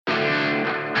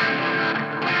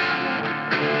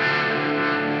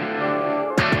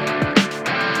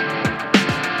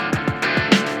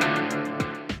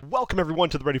Welcome, everyone,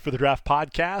 to the Ready for the Draft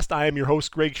podcast. I am your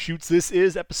host, Gregg Schutze. This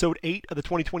is episode 8 of the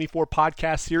 2024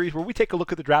 podcast series where we take a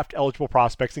look at the draft-eligible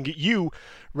prospects and get you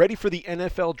ready for the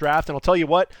NFL draft. And I'll tell you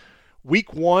what,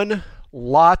 week 1,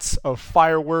 lots of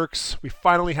fireworks. We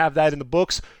finally have that in the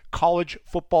books. College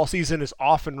football season is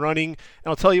off and running. And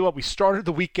I'll tell you what, we started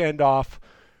the weekend off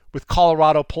with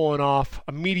Colorado pulling off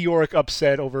a meteoric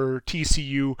upset over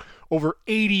TCU. Over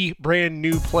 80 brand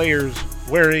new players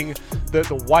wearing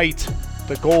the white,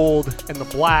 the gold, and the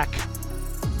black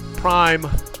prime,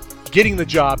 getting the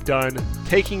job done,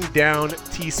 taking down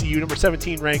TCU, number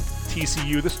 17 ranked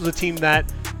TCU. This was a team that,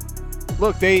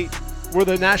 look, they were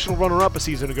the national runner-up a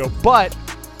season ago, but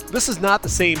this is not the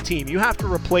same team. You have to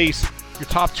replace your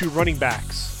top 2 running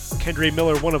backs. Kendre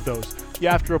Miller, one of those. You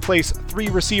have to replace 3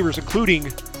 receivers, including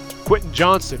Quentin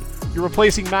Johnston. You're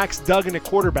replacing Max Duggan at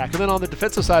quarterback. And then on the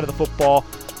defensive side of the football,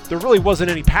 there really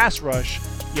wasn't any pass rush.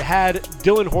 You had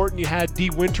Dylan Horton, you had D.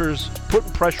 Winters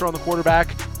putting pressure on the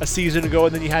quarterback a season ago,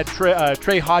 and then you had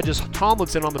Trey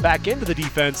Hodges-Tomlinson on the back end of the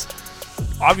defense,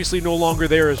 obviously no longer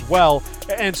there as well.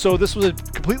 And so this was a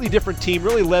completely different team,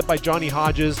 really led by Johnny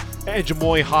Hodges and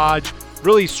Jamoy Hodge,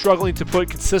 really struggling to put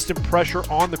consistent pressure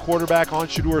on the quarterback, on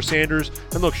Shedeur Sanders.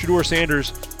 And look, Shedeur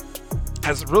Sanders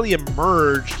has really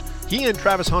emerged. He and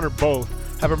Travis Hunter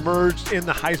both have emerged in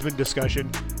the Heisman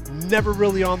discussion. Never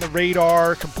really on the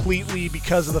radar completely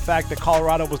because of the fact that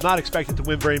Colorado was not expected to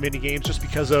win very many games just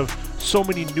because of so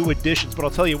many new additions. But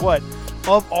I'll tell you what,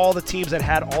 of all the teams that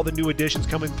had all the new additions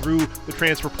coming through the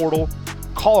transfer portal,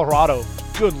 Colorado,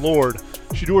 good Lord.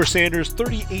 Shedeur Sanders,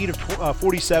 38 of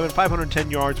 47,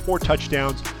 510 yards, 4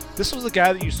 touchdowns. This was the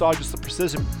guy that you saw just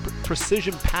the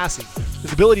precision passing,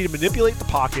 his ability to manipulate the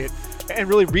pocket, and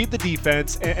really read the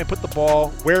defense and put the ball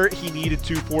where he needed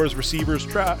to for his receivers.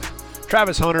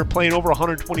 Travis Hunter playing over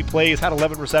 120 plays, had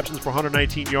 11 receptions for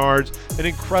 119 yards, an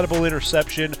incredible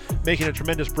interception, making a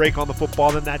tremendous break on the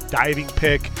football, then that diving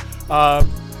pick.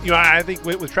 I think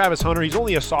with Travis Hunter, he's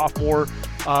only a sophomore,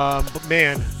 but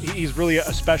man, he's really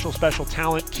a special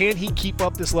talent. Can he keep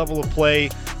up this level of play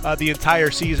the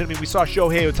entire season? I mean, we saw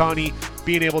Shohei Ohtani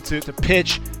being able to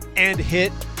pitch and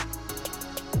hit.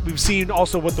 We've seen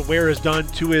also what the wear has done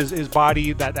to his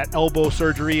body, that elbow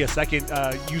surgery, a second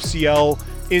UCL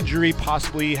injury,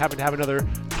 possibly having to have another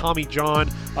Tommy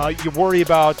John. You worry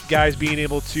about guys being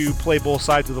able to play both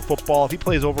sides of the football. If he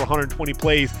plays over 120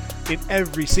 plays in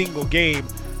every single game,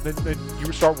 then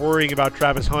you start worrying about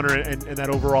Travis Hunter and that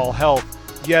overall health.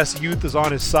 Yes, youth is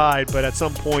on his side, but at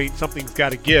some point, something's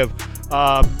got to give.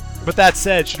 But that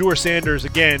said, Shedeur Sanders,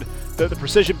 again, the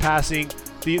precision passing,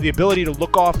 the ability to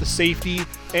look off the safety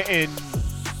and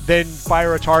then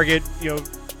fire a target,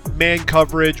 man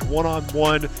coverage,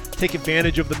 one-on-one, take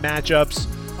advantage of the matchups.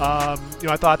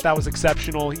 I thought that was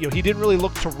exceptional. He didn't really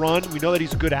look to run. We know that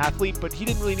he's a good athlete, but he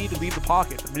didn't really need to leave the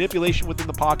pocket. The manipulation within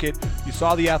the pocket, you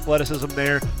saw the athleticism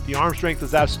there. The arm strength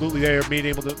is absolutely there, being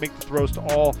able to make the throws to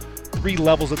all 3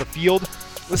 levels of the field.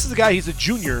 This is a guy, he's a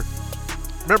junior.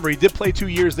 Remember, he did play 2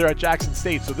 years there at Jackson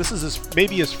State, so this is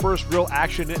maybe his first real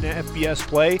action in an FBS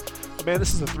play. But man,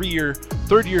 this is a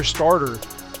third-year starter,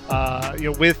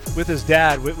 with his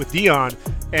dad, with Dion.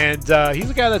 And he's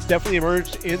a guy that's definitely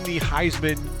emerged in the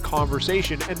Heisman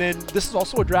conversation. And then this is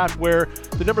also a draft where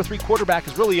the number 3 quarterback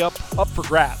is really up for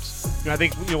grabs. I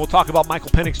think we'll talk about Michael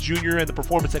Penix Jr. and the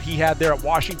performance that he had there at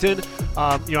Washington.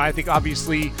 I think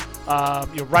obviously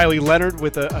Riley Leonard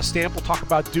with a stamp. We'll talk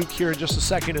about Duke here in just a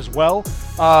second as well.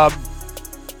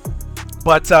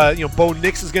 But Bo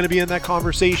Nix is going to be in that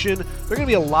conversation. There are going to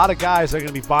be a lot of guys that are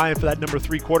going to be vying for that number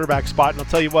 3 quarterback spot. And I'll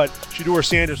tell you what, Shedeur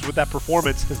Sanders with that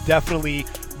performance has definitely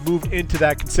moved into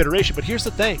that consideration. But here's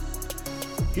the thing.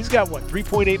 He's got,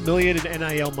 $3.8 million in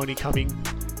NIL money coming.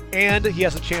 And he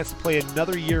has a chance to play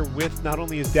another year with not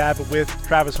only his dad, but with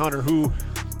Travis Hunter, who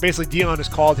basically Dion has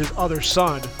called his other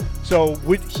son. So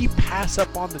would he pass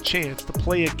up on the chance to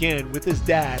play again with his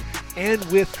dad and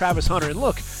with Travis Hunter? And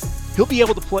look, he'll be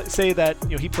able to say that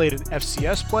he played an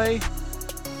FCS play,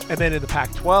 and then in the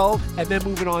Pac-12, and then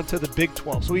moving on to the Big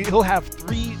 12. So he'll have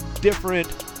 3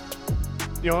 different,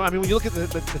 when you look at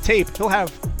the tape, he'll have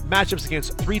matchups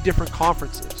against 3 different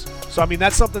conferences. So,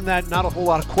 that's something that not a whole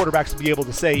lot of quarterbacks will be able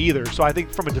to say either. So I think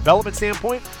from a development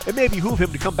standpoint, it may behoove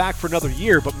him to come back for another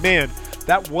year. But man,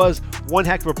 that was one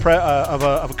heck of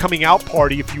a coming out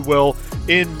party, if you will,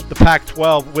 in the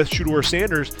Pac-12 with Shedeur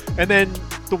Sanders. And then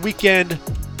the weekend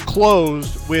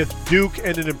closed with Duke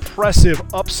and an impressive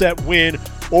upset win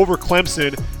over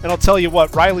Clemson. And I'll tell you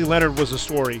what, Riley Leonard was a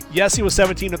story. Yes, he was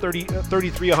 17 to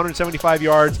 33, 175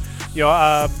 yards,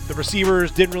 The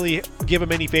receivers didn't really give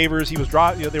him any favors. He was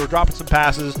they were dropping some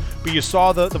passes, but you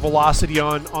saw the velocity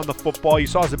on the football. You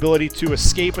saw his ability to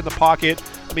escape in the pocket.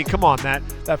 I mean, come on, that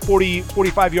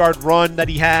 45-yard run that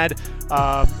he had.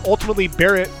 Ultimately,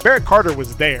 Barrett Carter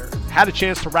was there, had a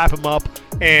chance to wrap him up,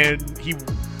 and he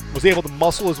was able to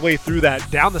muscle his way through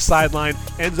that down the sideline,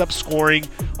 ends up scoring.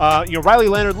 Riley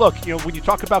Leonard, look, when you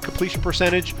talk about completion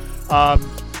percentage,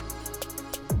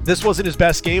 this wasn't his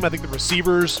best game. I think the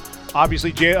receivers,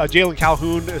 obviously, Jalen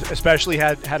Calhoun especially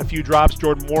had a few drops.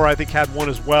 Jordan Moore, I think, had one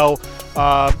as well.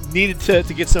 Needed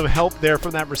to get some help there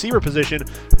from that receiver position.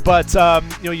 But,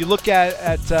 you look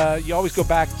at you always go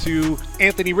back to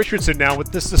Anthony Richardson now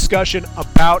with this discussion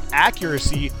about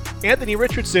accuracy. Anthony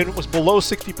Richardson was below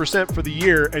 60% for the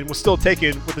year and was still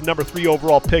taken with the number 3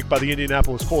 overall pick by the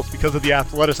Indianapolis Colts because of the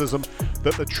athleticism,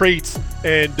 the traits,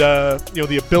 and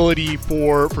the ability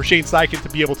for Shane Steichen to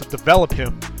be able to develop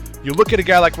him. You look at a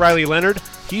guy like Riley Leonard,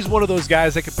 he's one of those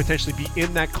guys that could potentially be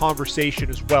in that conversation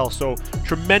as well. So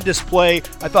tremendous play.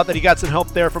 I thought that he got some help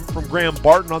there from Graham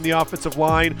Barton on the offensive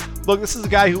line. Look, this is a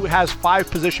guy who has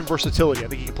 5 position versatility. I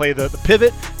think he can play the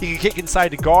pivot. He can kick inside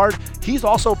to guard. He's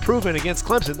also proven against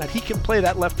Clemson that he can play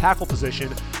that left tackle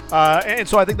position. And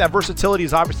so I think that versatility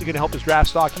is obviously going to help his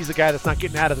draft stock. He's a guy that's not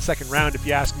getting out of the second round, if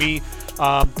you ask me.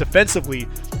 Defensively,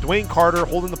 Dwayne Carter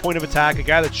holding the point of attack, a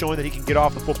guy that's showing that he can get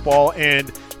off the football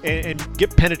and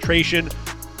get penetration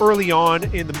early on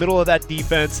in the middle of that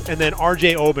defense. And then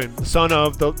R.J. Oben, the son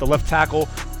of the left tackle,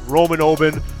 Roman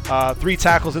Oben, 3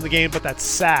 tackles in the game, but that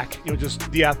sack,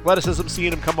 just the athleticism,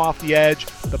 seeing him come off the edge,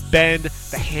 the bend,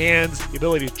 the hands, the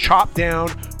ability to chop down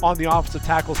on the offensive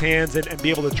tackle's hands and be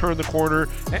able to turn the corner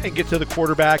and get to the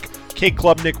quarterback. Kate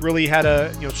Klubnik really had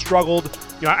struggled.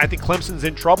 I think Clemson's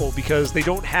in trouble because they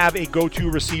don't have a go-to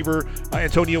receiver.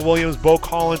 Antonio Williams, Bo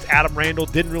Collins, Adam Randall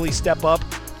didn't really step up.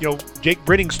 Jake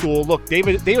Brittingstool, look,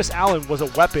 Davis Allen was a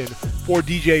weapon for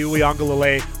DJ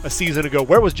Uiagalelei a season ago.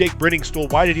 Where was Jake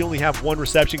Brittingstool? Why did he only have 1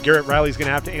 reception? Garrett Riley's going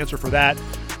to have to answer for that.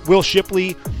 Will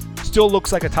Shipley still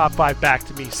looks like a top 5 back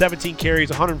to me. 17 carries,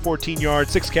 114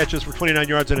 yards, 6 catches for 29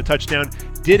 yards and a touchdown.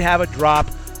 Did have a drop,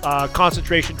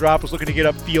 concentration drop, was looking to get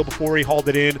upfield before he hauled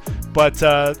it in. But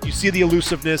you see the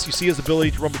elusiveness, you see his ability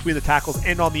to run between the tackles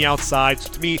and on the outside.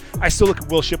 So to me, I still look at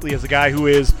Will Shipley as a guy who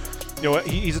is,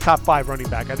 he's a top 5 running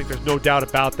back. I think there's no doubt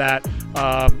about that.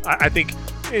 I think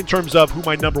in terms of who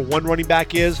my number 1 running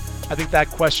back is, I think that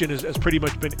question has pretty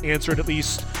much been answered, at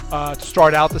least to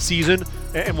start out the season,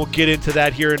 and we'll get into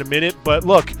that here in a minute. But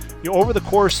look, over the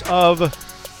course of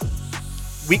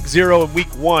week 0 and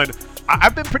week 1,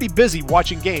 I've been pretty busy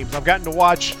watching games. I've gotten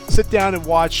to sit down and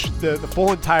watch the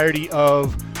full entirety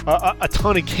of a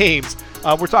ton of games.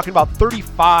 We're talking about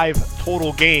 35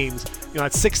 total games.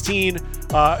 That's 16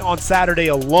 on Saturday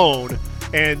alone.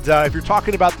 And if you're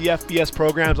talking about the FBS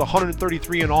programs,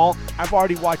 133 in all, I've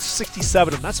already watched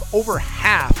 67 of them. That's over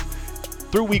half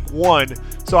through week 1.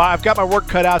 So I've got my work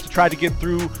cut out to try to get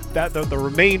through the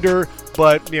remainder,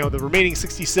 but the remaining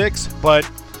 66. But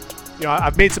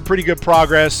I've made some pretty good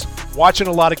progress watching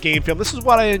a lot of game film. This is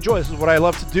what I enjoy. This is what I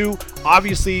love to do.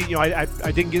 Obviously, I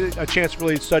didn't get a chance to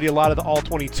really study a lot of the all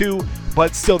 22,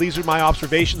 but still, these are my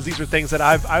observations. These are things that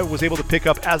I was able to pick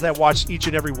up as I watched each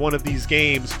and every one of these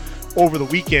games over the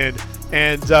weekend.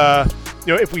 And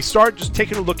if we start just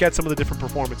taking a look at some of the different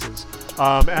performances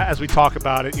as we talk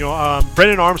about it,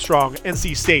 Brennan Armstrong,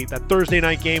 NC State, that Thursday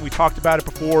night game, we talked about it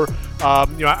before.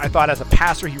 I thought as a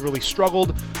passer he really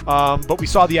struggled, but we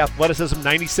saw the athleticism,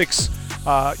 96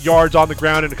 yards on the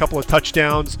ground and a couple of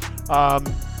touchdowns.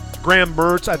 Graham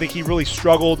Mertz, I think he really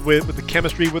struggled with the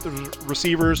chemistry with the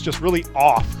receivers, just really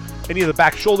off. Any of the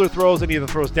back shoulder throws, any of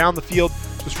the throws down the field,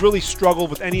 just really struggled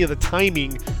with any of the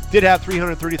timing. Did have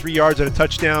 333 yards and a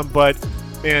touchdown, but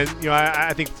man,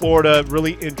 I think Florida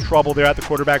really in trouble there at the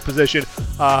quarterback position.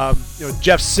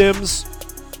 Jeff Sims,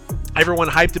 everyone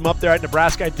hyped him up there at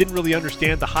Nebraska. I didn't really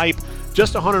understand the hype.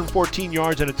 Just 114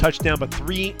 yards and a touchdown, but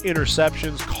 3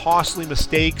 interceptions, costly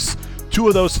mistakes. 2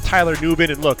 of those to Tyler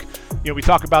Nubin. And look, we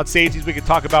talk about safeties. We could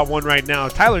talk about one right now.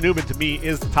 Tyler Nubin, to me,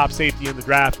 is the top safety in the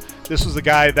draft. This was a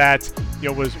guy that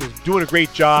was doing a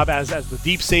great job as the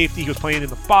deep safety. He was playing in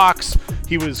the box.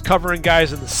 He was covering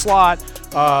guys in the slot.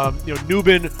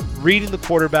 Nubin reading the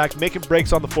quarterback, making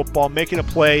breaks on the football, making a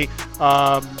play.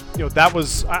 That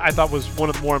was, I thought, was one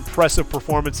of the more impressive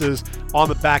performances on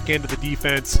the back end of the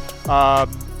defense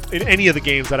in any of the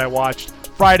games that I watched.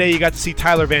 Friday, you got to see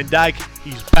Tyler Van Dyke.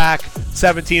 He's back,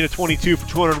 17 of 22 for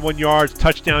 201 yards,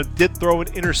 touchdown. Did throw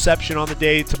an interception on the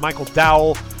day to Michael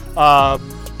Dowell.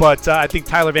 But I think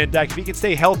Tyler Van Dyke, if he can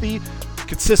stay healthy,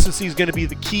 consistency is going to be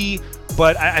the key.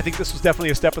 But I think this was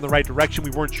definitely a step in the right direction.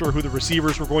 We weren't sure who the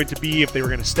receivers were going to be, if they were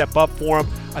going to step up for him.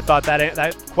 I thought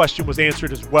that question was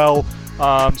answered as well.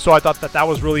 So I thought that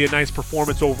was really a nice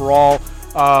performance overall.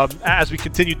 As we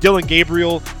continue, Dillon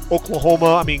Gabriel,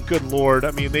 Oklahoma, I mean, good Lord.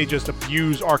 I mean, they just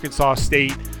abused Arkansas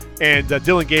State. And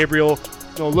Dillon Gabriel,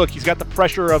 look, he's got the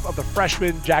pressure of the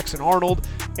freshman, Jackson Arnold,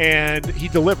 and he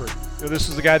delivered. This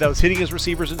is the guy that was hitting his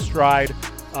receivers in stride.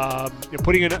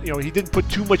 Putting in, he didn't put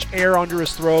too much air under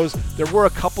his throws. There were a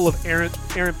couple of errant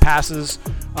passes,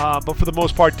 but for the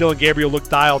most part, Dillon Gabriel looked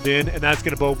dialed in, and that's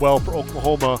going to bode well for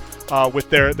Oklahoma with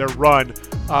their run.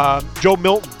 Joe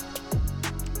Milton,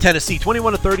 Tennessee,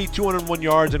 21-30, 201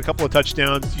 yards and a couple of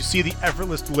touchdowns. You see the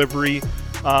effortless delivery,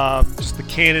 just the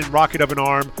cannon rocket of an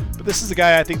arm. But this is a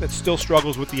guy I think that still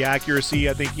struggles with the accuracy.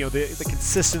 I think the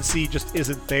consistency just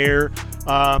isn't there.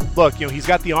 Look, he's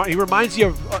got the arm. He reminds you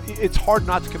of. It's hard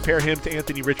not to compare him to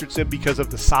Anthony Richardson because of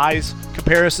the size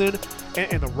comparison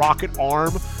and the rocket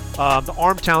arm. The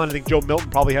arm talent. I think Joe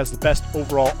Milton probably has the best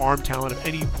overall arm talent of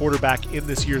any quarterback in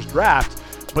this year's draft.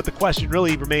 But the question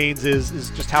really remains is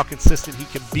just how consistent he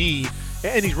can be.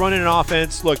 And he's running an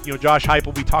offense. Look, Josh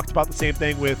Heupel, we talked about the same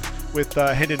thing with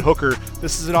Hendon Hooker.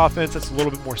 This is an offense that's a little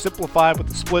bit more simplified with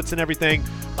the splits and everything.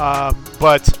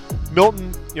 But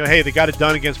Milton, hey, they got it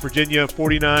done against Virginia,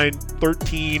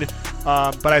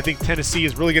 49-13. But I think Tennessee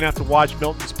is really going to have to watch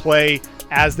Milton's play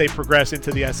as they progress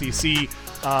into the SEC.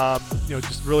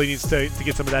 Just really needs to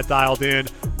get some of that dialed in.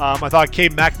 I thought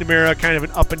Cade McNamara, kind of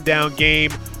an up and down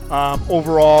game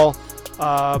overall.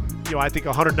 I think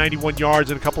 191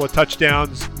 yards and a couple of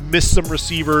touchdowns, missed some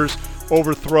receivers,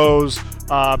 overthrows,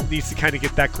 needs to kind of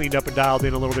get that cleaned up and dialed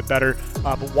in a little bit better.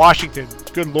 But Washington,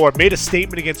 good Lord, made a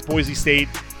statement against Boise State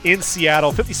in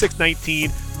Seattle,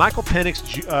 56-19. Michael Penix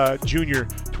Jr.,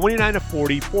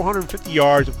 29-40, 450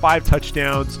 yards and 5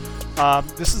 touchdowns.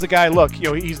 This is a guy, look,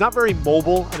 he's not very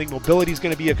mobile. I think mobility is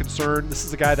going to be a concern. This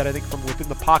is a guy that I think from within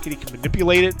the pocket he can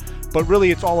manipulate it, but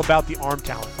really it's all about the arm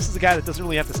talent. This is a guy that doesn't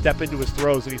really have to step into his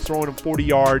throws, and he's throwing him 40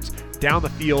 yards down the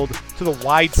field to the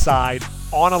wide side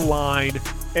on a line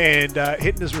and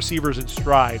hitting his receivers in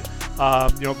stride.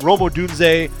 Rome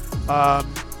Odunze,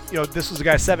 this was a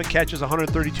guy, 7 catches,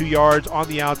 132 yards on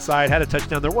the outside, had a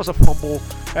touchdown. There was a fumble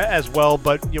as well,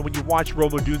 but when you watch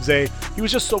Rome Odunze, he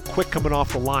was just so quick coming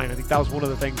off the line. I think that was one of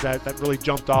the things that really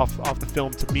jumped off the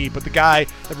film to me. But the guy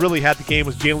that really had the game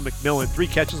was Jalen McMillan, 3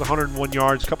 catches, 101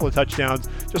 yards, a couple of touchdowns,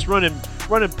 just running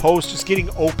post, just getting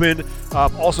open.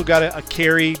 Also got a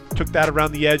carry, took that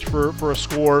around the edge for a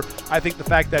score. I think the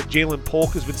fact that Jalen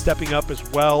Polk has been stepping up as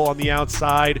well on the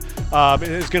outside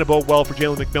is going to bode well for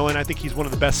Jalen McMillan. I think he's one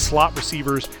of the best slot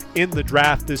receivers in the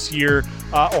draft this year.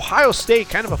 Ohio State,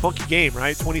 kind of a funky game,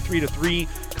 right? 23-3.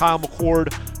 Kyle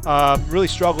McCord really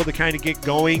struggled to kind of get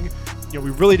going. We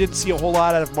really didn't see a whole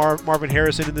lot out of Marvin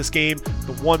Harrison in this game.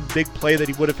 The one big play that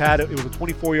he would have had, it was a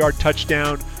 24-yard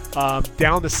touchdown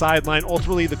down the sideline.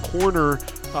 Ultimately, the corner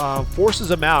forces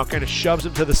him out, kind of shoves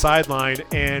him to the sideline,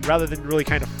 and rather than really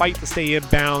kind of fight to stay in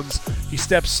bounds, he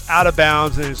steps out of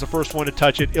bounds and is the first one to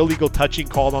touch it. Illegal touching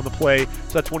called on the play,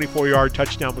 so that 24-yard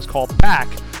touchdown was called back.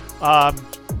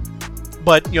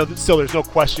 But still, there's no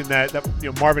question that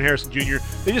Marvin Harrison Jr.,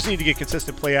 they just need to get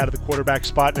consistent play out of the quarterback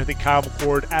spot, and I think Kyle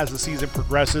McCord, as the season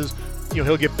progresses,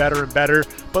 he'll get better and better.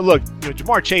 But look,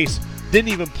 Jamar Chase didn't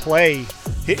even play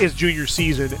his junior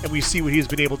season, and we see what he's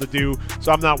been able to do.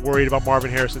 So I'm not worried about Marvin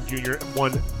Harrison Jr.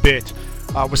 one bit.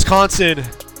 Wisconsin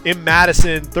in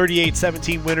Madison,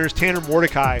 38-17 winners. Tanner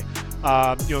Mordecai,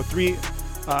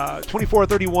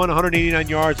 24-31, 189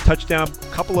 yards, touchdown,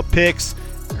 couple of picks,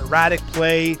 erratic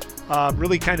play.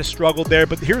 Really kind of struggled there.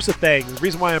 But here's the thing. The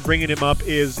reason why I'm bringing him up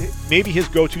is maybe his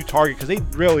go-to target, because they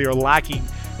really are lacking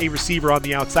a receiver on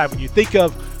the outside. When you think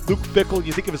of Luke Fickell,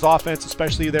 you think of his offense,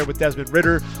 especially there with Desmond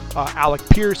Ridder, Alec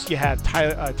Pierce, you have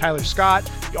Tyler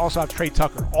Scott, you also have Trey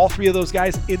Tucker. All 3 of those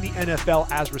guys in the NFL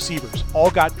as receivers,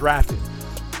 all got drafted.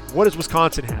 What does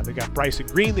Wisconsin have? They've got Bryson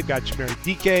Green, they've got Chimere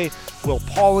Dike, Will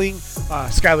Pauling,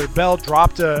 Skylar Bell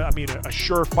dropped a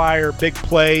surefire big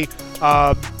play.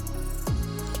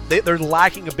 They're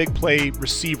lacking a big play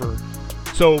receiver.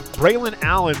 So Braylon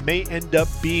Allen may end up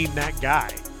being that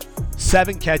guy.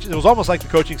 7 catches. It was almost like the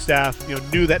coaching staff,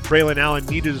 knew that Braylon Allen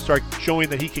needed to start showing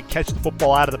that he could catch the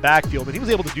football out of the backfield, and he was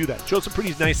able to do that. Showed some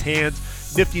pretty nice hands,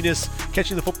 niftiness,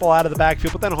 catching the football out of the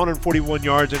backfield, but then 141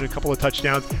 yards and a couple of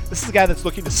touchdowns. This is a guy that's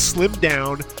looking to slim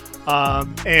down,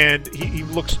 and he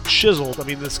looks chiseled.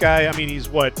 This guy, he's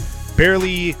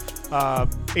barely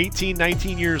 18,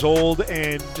 19 years old,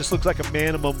 and just looks like a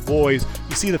man among boys.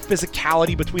 You see the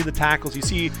physicality between the tackles. You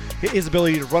see his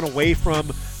ability to run away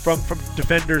from from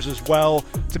defenders as well.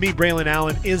 To me, Braylon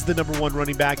Allen is the number one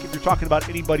running back. If you're talking about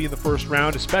anybody in the first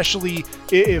round, especially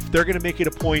if they're going to make it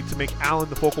a point to make Allen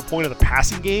the focal point of the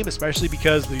passing game, especially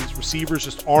because these receivers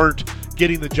just aren't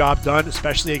getting the job done,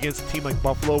 especially against a team like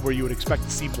Buffalo where you would expect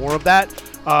to see more of that.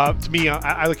 To me,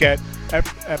 I look at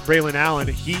Braylon Allen.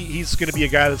 He's going to be a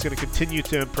guy that's going to continue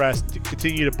to impress, to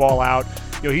continue to ball out.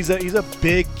 He's a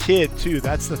big kid too.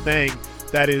 That's the thing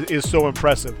that is so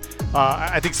impressive.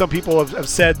 I think some people have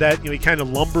said that he kind of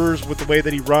lumbers with the way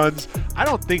that he runs. I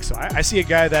don't think so. I see a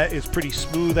guy that is pretty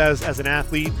smooth as an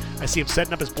athlete. I see him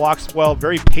setting up his blocks well,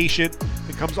 very patient.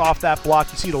 It comes off that block.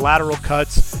 You see the lateral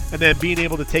cuts, and then being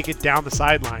able to take it down the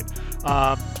sideline.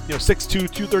 6'2",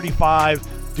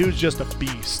 235. Dude's just a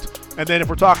beast. And then if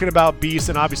we're talking about beasts,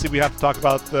 and obviously we have to talk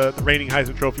about the reigning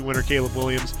Heisman Trophy winner, Caleb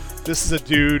Williams. This is a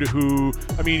dude who,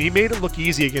 he made it look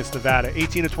easy against Nevada.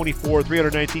 18 of 24,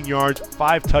 319 yards,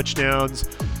 5 touchdowns,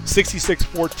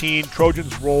 66-14,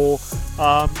 Trojans roll.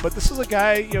 But this is a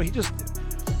guy, he just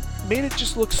made it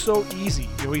just look so easy.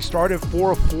 He started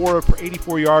 4 of 4 for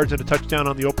 84 yards and a touchdown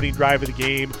on the opening drive of the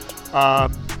game. Now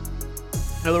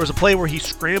there was a play where he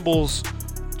scrambles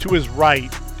to his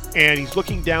right, and he's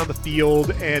looking down the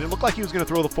field, and it looked like he was going to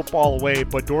throw the football away,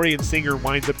 but Dorian Singer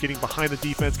winds up getting behind the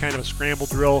defense, kind of a scramble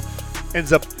drill,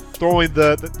 ends up throwing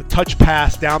the touch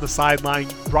pass down the sideline,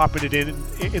 dropping it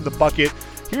in the bucket.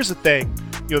 Here's the thing,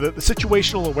 the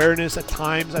situational awareness at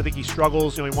times, I think he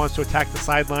struggles. He wants to attack the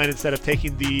sideline instead of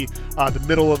taking the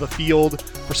middle of the field.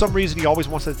 For some reason, he always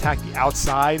wants to attack the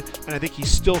outside, and I think he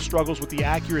still struggles with the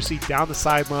accuracy down the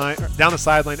sideline,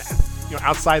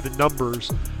 outside the numbers.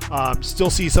 Still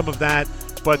see some of that,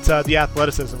 but the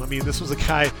athleticism. This was a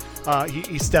guy,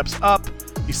 he steps up,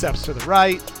 he steps to the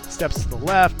right, steps to the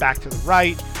left, back to the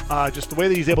right. Just the way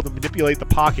that he's able to manipulate the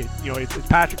pocket. It's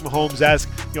Patrick Mahomes-esque.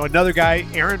 Another guy,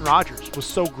 Aaron Rodgers, was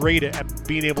so great at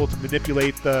being able to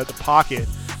manipulate the pocket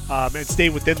and stay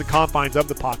within the confines of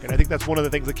the pocket. I think that's one of the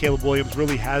things that Caleb Williams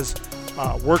really has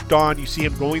worked on. You see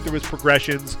him going through his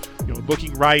progressions,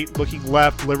 looking right, looking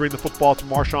left, delivering the football to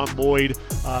Marshawn Lloyd,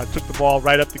 took the ball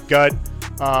right up the gut.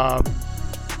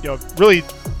 Really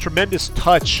tremendous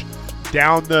touch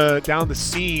down the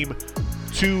seam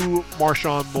to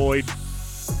Marshawn Lloyd.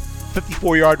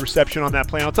 54-yard reception on that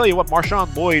play. And I'll tell you what,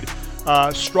 Marshawn Lloyd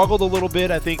struggled a little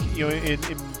bit. I think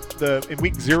in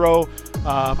week 0,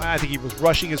 I think he was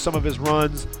rushing in some of his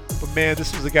runs. But man,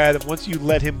 this was a guy that once you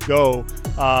let him go,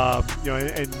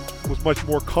 and was much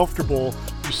more comfortable.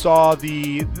 You saw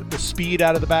the speed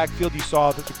out of the backfield. You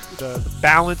saw the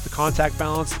balance, the contact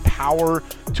balance, the power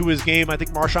to his game. I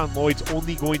think Marshawn Lloyd's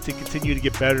only going to continue to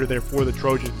get better there for the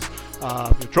Trojans.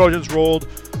 The Trojans rolled,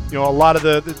 a lot of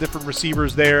the different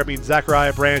receivers there.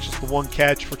 Zachariah Branch just the one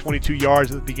catch for 22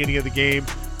 yards at the beginning of the game,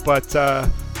 but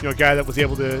a guy that was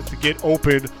able to get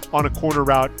open on a corner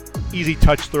route, easy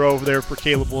touch throw over there for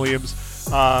Caleb Williams.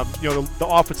 The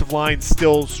offensive line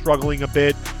still struggling a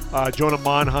bit. Jonah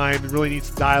Monheim really needs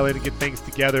to dial in and get things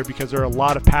together because there are a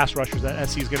lot of pass rushers that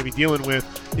SC is going to be dealing with,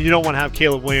 and you don't want to have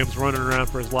Caleb Williams running around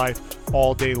for his life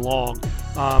all day long.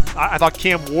 I thought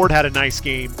Cam Ward had a nice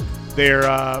game there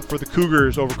for the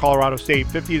Cougars over Colorado State.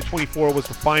 50-24 was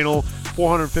the final.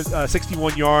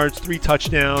 461 yards, 3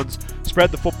 touchdowns,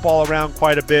 spread the football around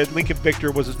quite a bit. Lincoln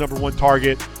Victor was his number 1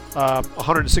 target,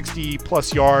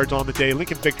 160-plus yards on the day.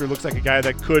 Lincoln Victor looks like a guy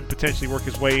that could potentially work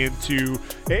his way into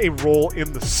a role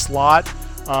in the slot.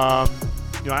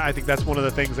 I think that's one of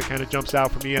the things that kind of jumps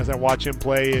out for me as I watch him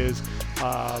play is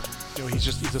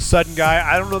he's a sudden guy.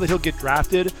 I don't know that he'll get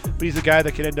drafted, but he's a guy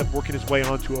that could end up working his way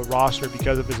onto a roster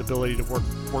because of his ability to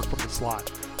work from the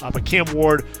slot. But Cam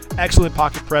Ward, excellent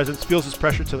pocket presence, feels his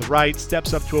pressure to the right,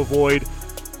 steps up to avoid,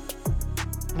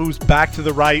 moves back to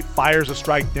the right, fires a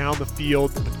strike down the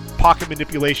field. The pocket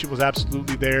manipulation was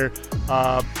absolutely there.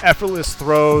 Effortless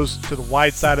throws to the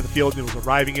wide side of the field, and it was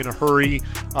arriving in a hurry.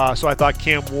 So I thought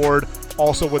Cam Ward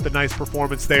also with a nice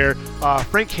performance there.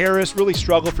 Frank Harris really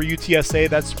struggled for UTSA.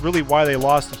 That's really why they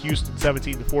lost to Houston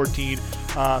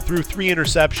 17-14. Threw 3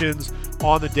 interceptions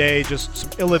on the day, just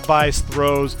some ill-advised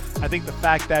throws. I think the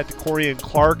fact that DeCorian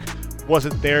Clark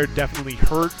wasn't there definitely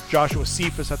hurt. Joshua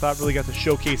Cephas, I thought, really got to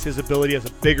showcase his ability as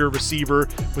a bigger receiver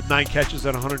with 9 catches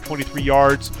at 123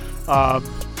 yards.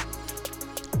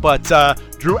 But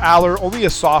Drew Aller, only a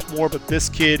sophomore, but this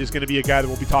kid is going to be a guy that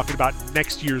we'll be talking about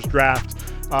next year's draft.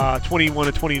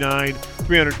 21-29,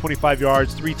 325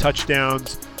 yards, 3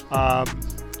 touchdowns.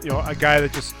 A guy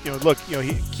that just,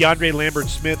 Keandre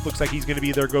Lambert-Smith looks like he's going to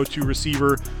be their go-to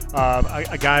receiver.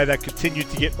 A guy that continued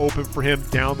to get open for him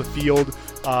down the field.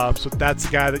 So that's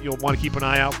a guy that you'll want to keep an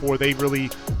eye out for. They really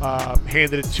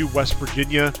handed it to West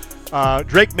Virginia.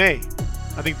 Drake Maye,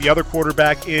 I think the other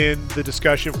quarterback in the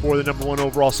discussion for the number 1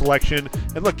 overall selection.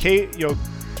 And look,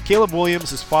 Caleb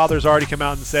Williams, his father's already come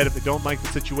out and said if they don't like the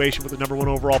situation with the number 1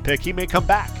 overall pick, he may come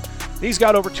back. And he's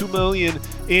got over $2 million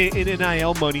in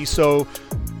NIL money, so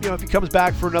if he comes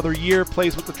back for another year,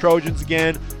 plays with the Trojans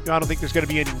again, I don't think there's going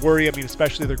to be any worry. I mean,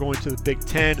 especially they're going to the Big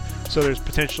Ten, so there's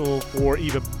potential for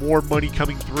even more money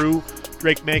coming through.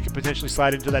 Drake Maye could potentially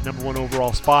slide into that number 1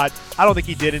 overall spot. I don't think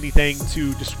he did anything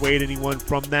to dissuade anyone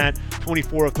from that.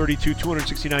 24 of 32,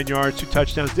 269 yards, 2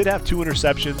 touchdowns. Did have 2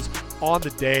 interceptions on the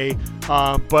day.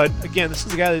 But again, this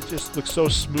is a guy that just looks so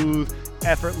smooth,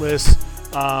 effortless,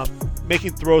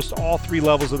 making throws to all 3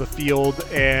 levels of the field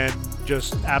and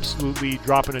just absolutely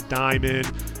dropping a dime in.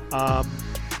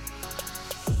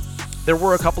 There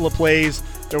were a couple of plays.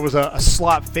 There was a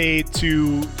slot fade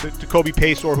to Kobe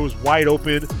Paysour, who was wide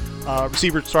open.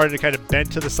 Receiver started to kind of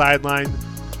bend to the sideline,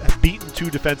 beaten 2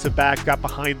 defensive backs, got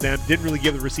behind them, didn't really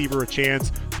give the receiver a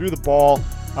chance, threw the ball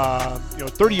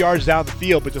 30 yards down the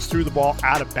field, but just threw the ball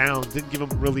out of bounds, didn't give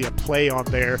him really a play on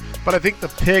there. But I think the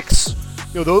picks,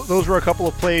 those were a couple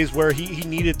of plays where he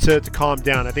needed to calm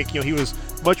down. I think he was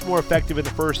much more effective in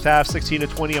the first half, 16 to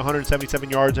 20, 177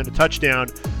 yards and a touchdown.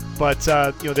 But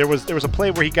there was a play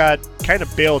where he got kind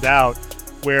of bailed out,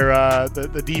 where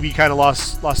the DB kind of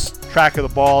lost track of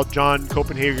the ball. John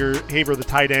Copenhaver, the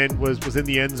tight end, was in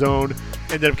the end zone,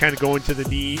 ended up kind of going to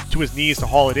his knees to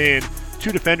haul it in.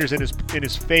 2 defenders in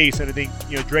his face, and I think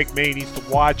Drake Maye needs to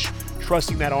watch,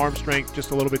 trusting that arm strength just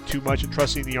a little bit too much and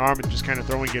trusting the arm and just kind of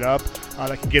throwing it up.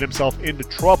 That can get himself into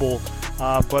trouble.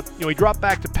 But he dropped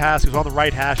back to pass. He was on the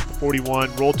right hash at the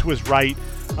 41, rolled to his right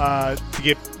to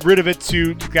get rid of it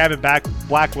to Gavin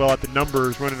Blackwell at the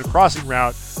numbers, running a crossing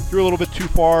route. Threw a little bit too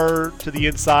far to the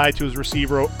inside to his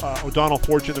receiver, O'Donnell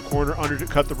Fortune, the corner,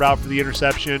 undercut the route for the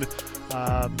interception.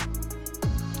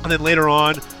 And then later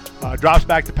on, drops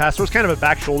back to pass. So it was kind of a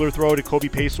back shoulder throw to Kobe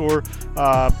Paysour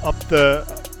up the,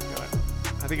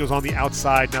 I think it was on the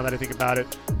outside now that I think about it.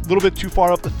 A little bit too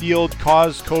far up the field,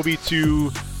 caused Kobe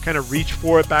to kind of reach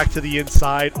for it back to the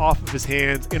inside, off of his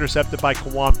hands, intercepted by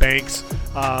Kawan Banks.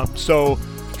 So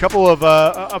a couple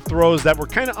of throws that were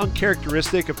kind of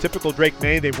uncharacteristic of typical Drake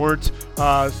Maye. They weren't,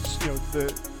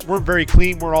 weren't very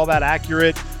clean, weren't all that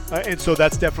accurate, and so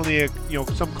that's definitely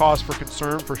some cause for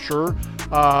concern for sure.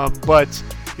 But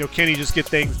can he just get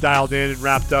things dialed in and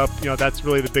wrapped up? That's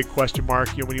really the big question mark.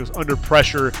 When he was under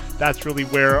pressure, that's really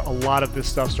where a lot of this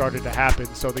stuff started to happen.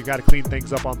 So they got to clean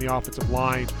things up on the offensive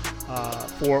line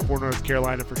for North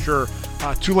Carolina for sure.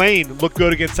 Tulane looked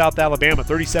good against South Alabama,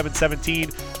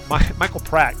 37-17. Michael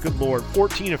Pratt, good Lord,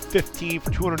 14 of 15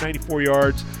 for 294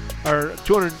 yards,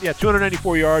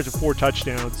 294 yards and 4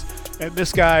 touchdowns. And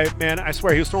this guy, man, I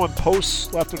swear, he was throwing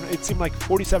posts left and it seemed like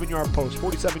 47-yard post,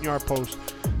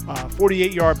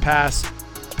 48-yard pass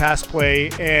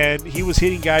play, and he was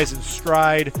hitting guys in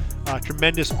stride,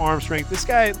 tremendous arm strength. This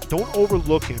guy, don't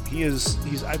overlook him.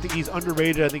 I think he's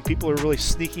underrated. I think people are really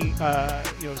sleeping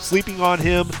on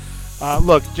him.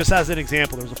 Look, just as an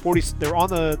example, they're on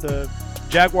the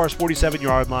Jaguars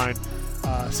 47-yard line.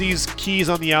 Sees Keys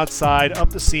on the outside,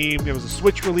 up the seam. There was a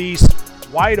switch release,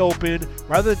 wide open.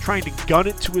 Rather than trying to gun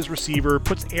it to his receiver,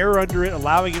 puts air under it,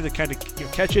 allowing him to kind of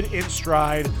catch it in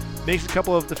stride. Makes a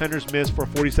couple of defenders miss for a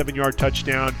 47-yard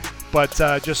touchdown. But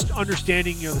just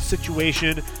understanding the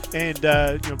situation and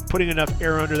putting enough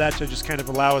air under that to just kind of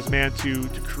allow his man to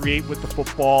create with the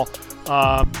football.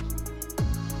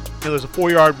 There's a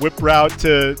 4-yard whip route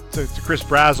to Chris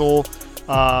Brazel.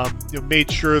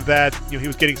 Made sure that he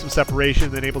was getting some separation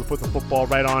and then able to put the football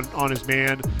right on his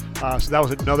man. So that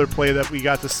was another play that we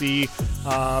got to see.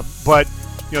 But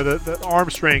the arm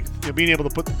strength, being able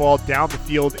to put the ball down the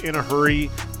field in a hurry,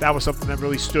 that was something that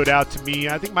really stood out to me.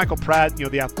 I think Michael Pratt,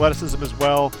 the athleticism as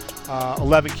well,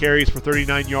 11 carries for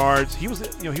 39 yards. He was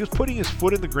putting his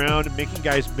foot in the ground and making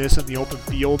guys miss in the open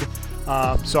field.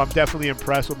 So I'm definitely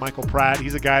impressed with Michael Pratt.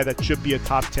 He's a guy that should be a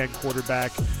top 10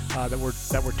 quarterback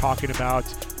that we're talking about,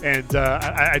 and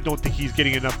I don't think he's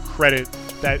getting enough credit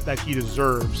that he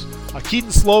deserves. Keaton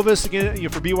Slovis again,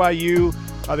 for BYU.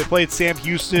 They played Sam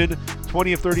Houston,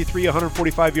 20 of 33,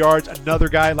 145 yards. Another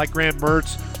guy like Graham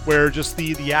Mertz, where just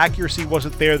the accuracy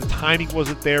wasn't there, the timing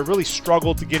wasn't there. Really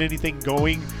struggled to get anything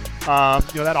going.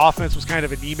 That offense was kind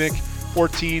of anemic.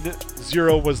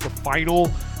 14-0 was the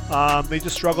final. They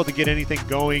just struggled to get anything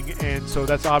going, and so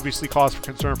that's obviously cause for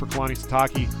concern for Kalani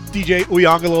Sitake. DJ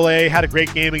Uiagalelei had a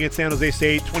great game against San Jose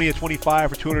State, 20 of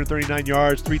 25 for 239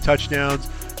 yards, 3 touchdowns.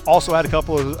 Also had a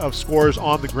couple of scores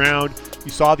on the ground.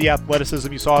 You saw the athleticism,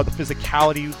 you saw the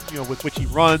physicality, with which he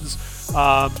runs.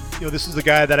 This is a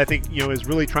guy that I think, is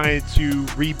really trying to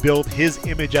rebuild his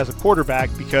image as a quarterback,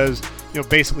 because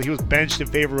basically he was benched in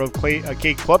favor of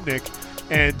Cade Klubnik.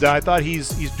 And I thought he's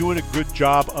doing a good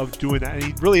job of doing that. And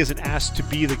he really isn't asked to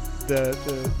be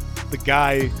the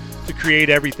guy to create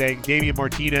everything. Damian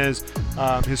Martinez,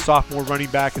 his sophomore running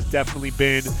back, has definitely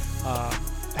been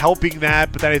helping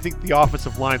that. But then I think the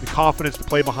offensive line, the confidence to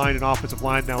play behind an offensive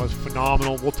line now is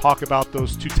phenomenal. We'll talk about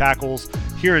those two tackles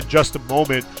here in just a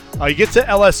moment. You get to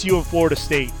LSU and Florida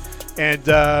State. And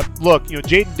look,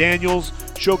 Jaden Daniels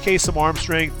showcased some arm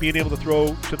strength, being able to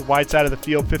throw to the wide side of the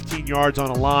field, 15 yards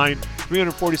on a line,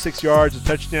 346 yards, a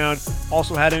touchdown.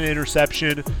 Also had an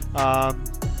interception on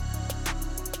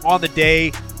the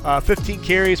day. 15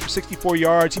 carries for 64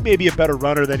 yards. He may be a better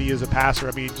runner than he is a passer.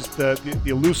 I mean, just the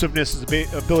elusiveness,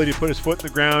 his ability to put his foot in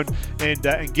the ground and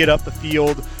get up the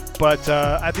field. But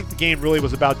I think the game really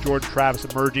was about Jordan Travis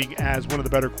emerging as one of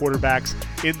the better quarterbacks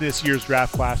in this year's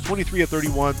draft class. 23 of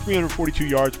 31, 342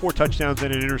 yards, 4 touchdowns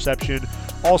and an interception.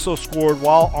 Also scored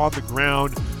while on the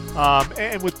ground.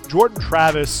 And with Jordan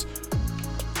Travis,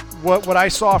 what I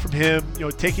saw from him,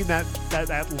 taking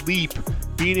that leap,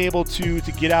 being able to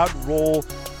get out and roll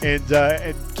and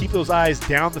keep those eyes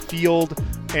down the field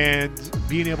and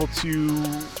being able to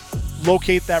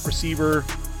locate that receiver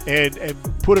and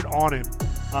put it on him.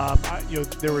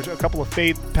 There was a couple of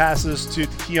fade passes to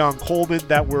Keon Coleman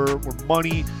that were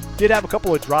money. Did have a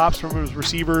couple of drops from his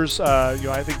receivers.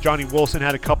 I think Johnny Wilson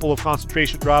had a couple of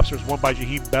concentration drops. There's one by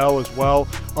Jaheim Bell as well.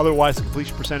 Otherwise, the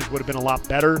completion percentage would have been a lot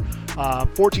better.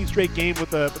 14 straight game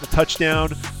with a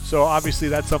touchdown. So obviously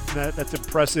that's something that's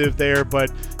impressive there. But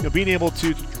being able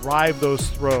to drive those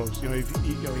throws. He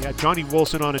had Johnny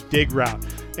Wilson on a dig route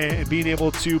and being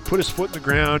able to put his foot in the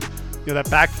ground. That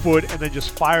back foot and then just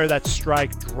fire that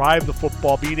strike, drive the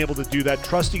football, being able to do that,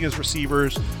 trusting his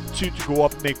receivers to go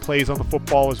up and make plays on the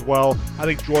football as well. I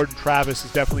think Jordan Travis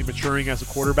is definitely maturing as a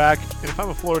quarterback. And if I'm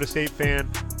a Florida State fan,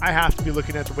 I have to be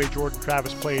looking at the way Jordan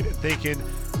Travis played and thinking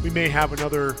we may have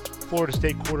another Florida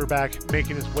State quarterback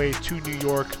making his way to New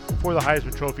York for the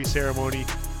Heisman Trophy ceremony.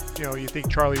 You think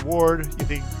Charlie Ward, you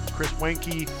think Chris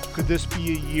Wenke. Could this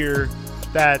be a year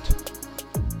that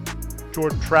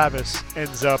Jordan Travis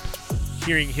ends up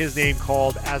hearing his name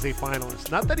called as a finalist?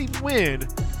 Not that he'd win,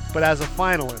 but as a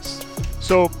finalist.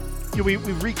 So we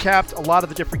recapped a lot of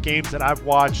the different games that I've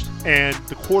watched and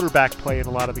the quarterback play in a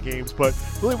lot of the games. But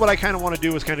really what I kind of want to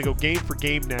do is kind of go game for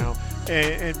game now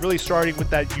and really starting with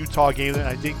that Utah game that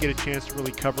I didn't get a chance to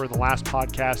really cover in the last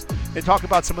podcast and talk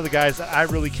about some of the guys that I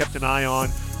really kept an eye on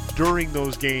during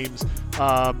those games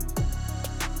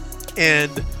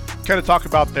and kind of talk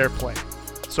about their play.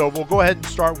 So we'll go ahead and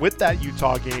start with that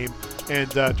Utah game and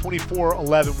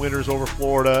 24-11 winners over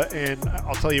Florida. And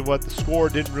I'll tell you what, the score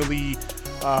didn't really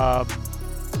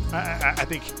I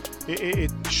think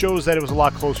it shows that it was a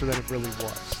lot closer than it really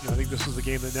was. I think this was a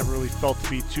game that never really felt to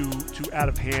be too out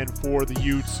of hand for the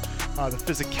Utes. The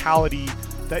physicality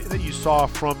that you saw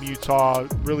from Utah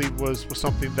really was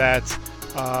something that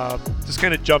just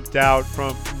kind of jumped out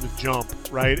from the jump,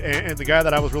 right? And the guy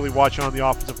that I was really watching on the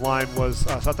offensive line was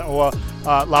Sataoa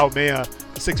Laumea,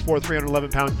 the 6'4",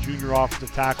 311-pound junior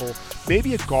offensive tackle.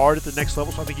 Maybe a guard at the next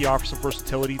level, so I think he offers some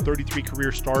versatility. 33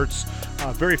 career starts,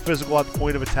 very physical at the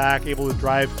point of attack, able to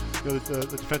drive the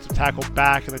defensive tackle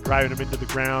back and then driving him into the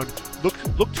ground.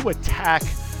 Look to attack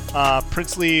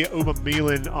Princely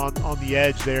Umamilan on the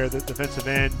edge there, the defensive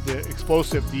end, the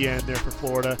explosive D end there for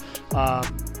Florida.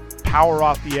 Power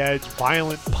off the edge,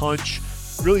 violent punch,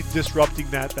 really disrupting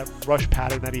that rush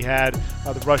pattern that he had,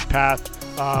 the rush path.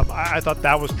 I thought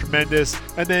that was tremendous.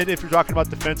 And then if you're talking about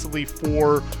defensively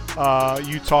for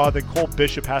Utah, then Cole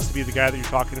Bishop has to be the guy that you're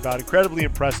talking about. Incredibly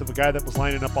impressive, a guy that was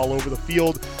lining up all over the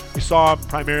field. You saw him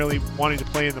primarily wanting to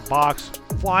play in the box,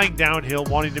 flying downhill,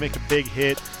 wanting to make a big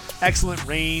hit. Excellent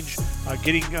range,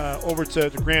 getting over to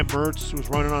Graham Mertz, who was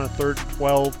running on a 3rd and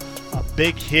 12. A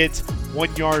big hit,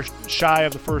 1 yard shy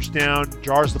of the first down,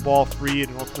 jars the ball free,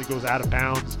 and ultimately goes out of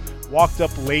bounds. Walked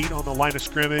up late on the line of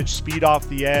scrimmage, speed off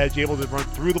the edge, able to run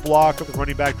through the block of the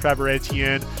running back Trevor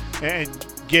Etienne and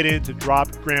get in to drop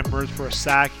Graham Mertz for a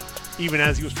sack, even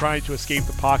as he was trying to escape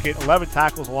the pocket. 11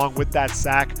 tackles along with that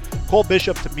sack. Cole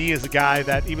Bishop, to me, is a guy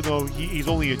that, even though he's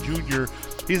only a junior,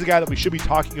 he's a guy that we should be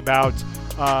talking about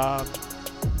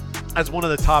as one of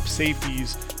the top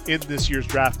safeties in this year's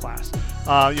draft class.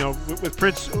 With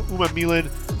Prince Umamilan,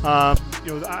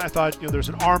 I thought there's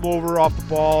an arm over off the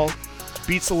ball,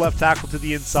 beats the left tackle to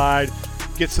the inside,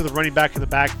 gets to the running back in the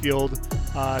backfield,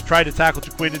 tried to tackle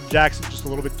Jaquindon Jackson just a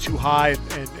little bit too high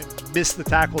and missed the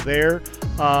tackle there.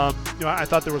 I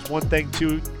thought there was one thing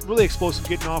too, really explosive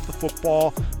getting off the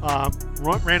football,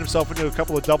 ran himself into a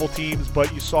couple of double teams,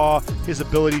 but you saw his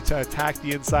ability to attack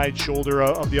the inside shoulder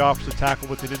of the offensive tackle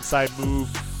with an inside move.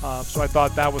 So I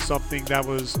thought that was something that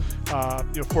was,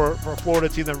 for a Florida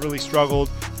team that really struggled,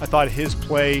 I thought his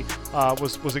play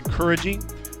was encouraging.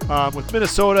 With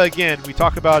Minnesota, again, we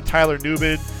talk about Tyler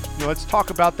Nubin. Let's talk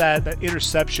about that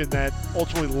interception that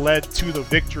ultimately led to the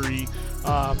victory.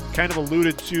 Kind of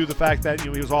alluded to the fact that he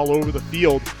was all over the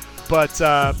field. But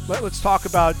let's talk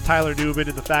about Tyler Nubin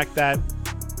and the fact that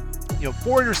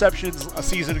 4 interceptions a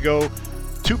season ago,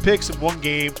 2 picks in 1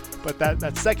 game, but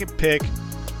that second pick,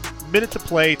 minute to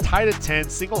play, tied at 10,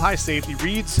 single high safety,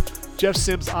 reads Jeff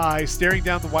Sims' eye, staring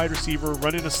down the wide receiver,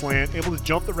 running a slant, able to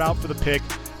jump the route for the pick,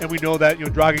 and we know that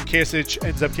Dragan Kisic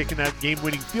ends up kicking that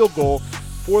game-winning field goal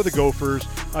for the Gophers.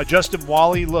 Justin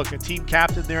Wally, look, a team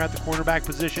captain there at the cornerback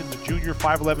position, the junior,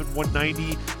 5'11",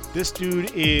 190. This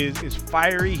dude is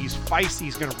fiery, he's feisty,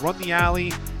 he's going to run the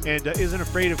alley and isn't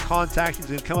afraid of contact. He's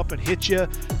going to come up and hit you.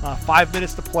 5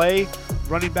 minutes to play.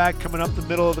 Running back coming up the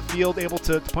middle of the field, able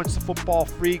to punch the football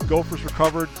free. Gophers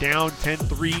recovered, down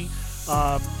 10-3.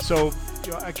 So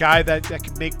a guy that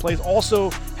can make plays, also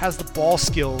has the ball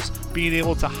skills, being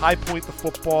able to high point the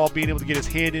football, being able to get his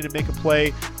hand in and make a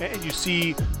play. And you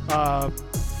see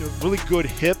really good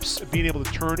hips, being able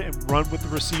to turn and run with the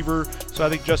receiver. So I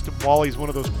think Justin Wally is one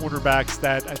of those cornerbacks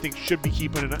that I think should be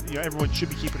keeping everyone should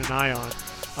be keeping an eye on.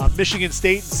 Michigan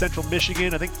State and Central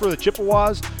Michigan, I think for the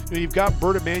Chippewas, you've got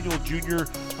Bert Emanuel Jr.,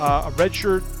 a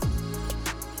redshirt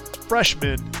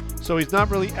freshman, so he's not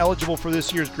really eligible for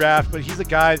this year's draft, but he's a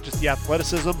guy, just the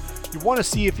athleticism. You want to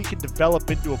see if he can develop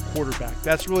into a quarterback.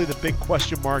 That's really the big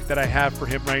question mark that I have for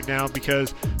him right now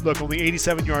because, look, only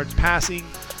 87 yards passing,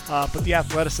 but the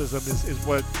athleticism is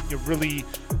what really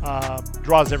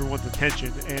draws everyone's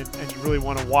attention, and you really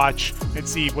want to watch and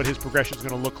see what his progression is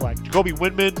going to look like. Jacoby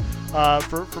Windman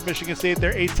for Michigan State,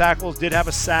 their 8 tackles, did have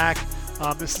a sack.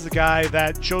 This is a guy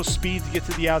that shows speed to get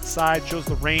to the outside, shows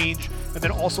the range, and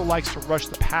then also likes to rush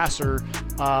the passer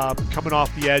coming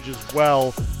off the edge as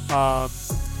well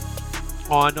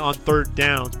on third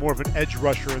downs. More of an edge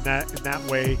rusher in that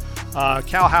way.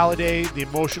 Cal Halliday, the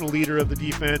emotional leader of the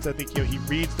defense, I think he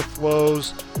reads the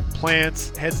flows,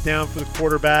 plants, heads down for the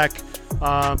quarterback,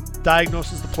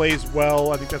 diagnoses the plays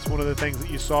well. I think that's one of the things that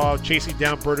you saw, chasing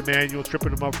down Bert Emanuel,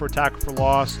 tripping him up for a tackle for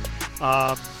loss.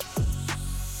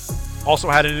 Also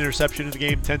had an interception in the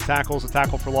game, 10 tackles, a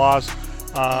tackle for loss.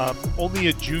 Only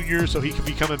a junior, so he could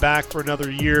be coming back for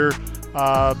another year.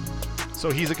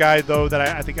 So he's a guy, though, that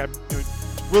I think I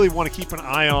really want to keep an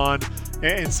eye on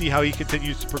and see how he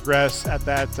continues to progress at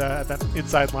that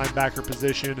inside linebacker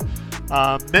position.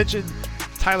 Mentioned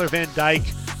Tyler Van Dyke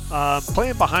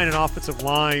playing behind an offensive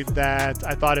line that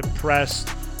I thought impressed.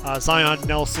 Zion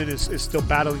Nelson is still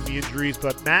battling the injuries,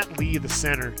 but Matt Lee, the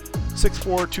center,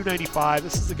 6'4", 295.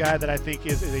 This is a guy that I think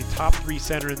is a top 3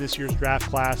 center in this year's draft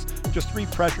class. Just 3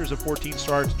 pressures of 14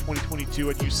 starts, 2022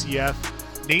 at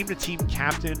UCF. Named a team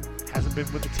captain, hasn't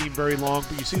been with the team very long,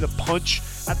 but you see the punch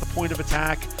at the point of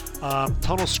attack.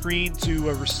 Tunnel screen to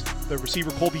the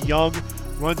receiver Colby Young,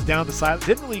 runs down the side.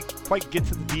 Didn't really quite get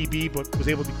to the DB, but was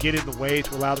able to get in the way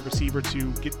to allow the receiver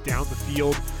to get down the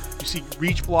field. You see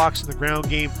reach blocks in the ground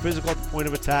game, physical at the point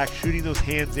of attack, shooting those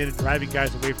hands in and driving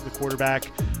guys away from the quarterback.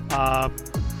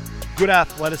 Good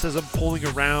athleticism, pulling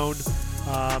around,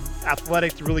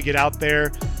 athletic to really get out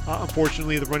there.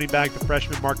 Unfortunately, the running back, the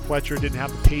freshman Mark Fletcher, didn't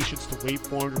have the patience to wait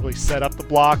for him to really set up the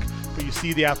block, but you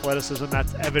see the athleticism,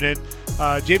 that's evident.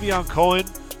 Javion Cohen,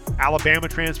 Alabama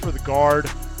transfer, the guard,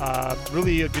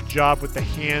 really a good job with the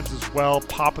hands as well.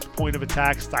 Pop at the point of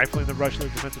attack, stifling the rush of the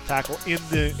defensive tackle in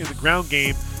the ground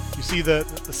game. You see the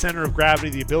center of gravity,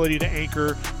 the ability to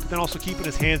anchor, but then also keeping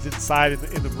his hands inside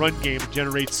in the run game to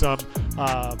generate some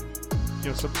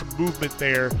movement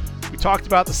there. We talked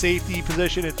about the safety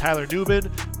position in Tyler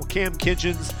Nubin. Well, Cam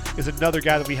Kitchens is another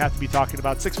guy that we have to be talking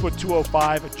about. 6',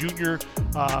 205, a junior,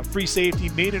 free safety,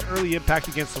 made an early impact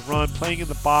against the run, playing in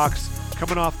the box,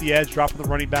 coming off the edge, dropping the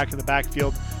running back in the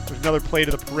backfield. There's another play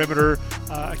to the perimeter.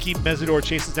 Akeem Mesidor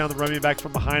chases down the running back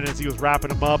from behind as he was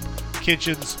wrapping him up.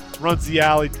 Kitchens runs the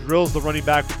alley, drills the running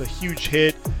back with a huge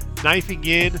hit, knifing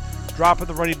in, dropping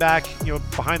the running back,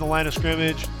 behind the line of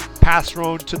scrimmage. Pass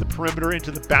thrown to the perimeter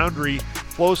into the boundary,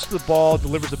 flows to the ball,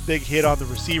 delivers a big hit on the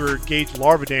receiver, Gage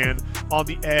Larvadan, on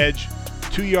the edge,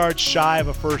 2 yards shy of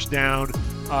a first down.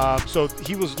 So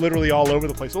he was literally all over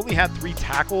the place. Only had 3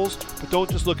 tackles, but don't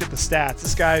just look at the stats.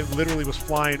 This guy literally was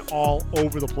flying all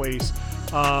over the place.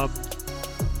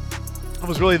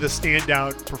 Was really the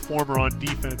standout performer on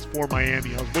defense for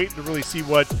Miami. I was waiting to really see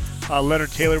what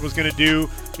Leonard Taylor was going to do.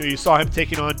 You saw him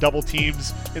taking on double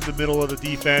teams in the middle of the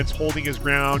defense, holding his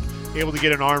ground, able to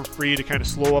get an arm free to kind of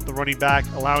slow up the running back,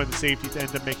 allowing the safety to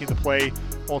end up making the play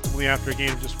ultimately after a gain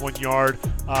of just 1 yard.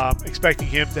 expecting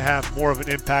him to have more of an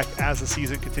impact as the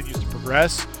season continues to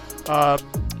progress.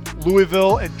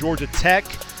 Louisville and Georgia Tech.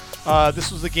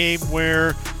 This was the game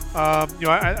where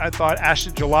I thought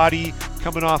Ashton Gelati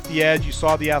coming off the edge. You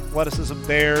saw the athleticism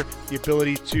there, the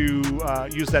ability to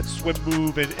use that swim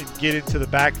move and get into the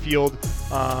backfield.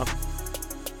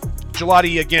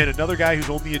 Gelati, again, another guy who's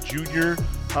only a junior.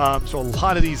 So a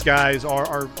lot of these guys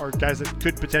are guys that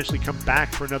could potentially come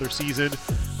back for another season.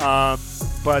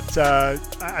 But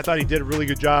I thought he did a really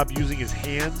good job using his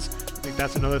hands. I think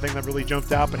that's another thing that really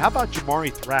jumped out. But how about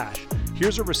Jamari Thrash?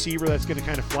 Here's a receiver that's going to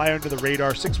kind of fly under the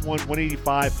radar, 6'1",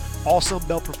 185, all Sun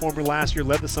Belt performer last year,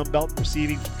 led the Sun Belt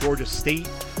receiving from Georgia State.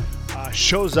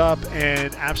 Shows up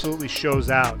and absolutely shows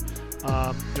out.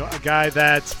 A guy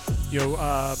that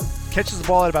catches the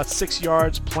ball at about 6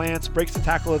 yards, plants, breaks the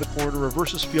tackle at the corner,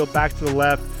 reverses field back to the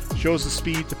left, shows the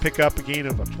speed to pick up a gain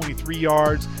of 23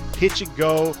 yards, hitch and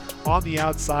go on the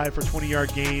outside for a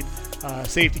 20-yard gain.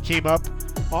 Safety came up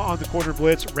on the corner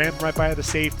blitz, ran right by the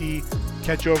safety,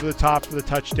 catch over the top for the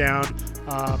touchdown.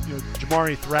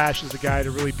 Jamari Thrash is the guy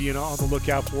to really be on the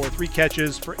lookout for.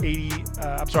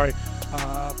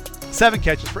 7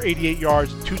 catches for 88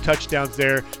 yards, 2 touchdowns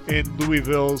there in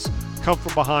Louisville's come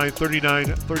from behind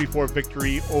 39-34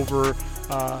 victory over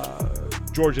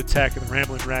Georgia Tech and the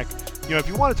Ramblin' Wreck. If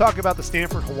you want to talk about the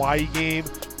Stanford-Hawaii game,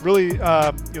 really,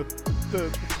 the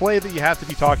play that you have to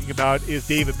be talking about is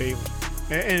David Bailey.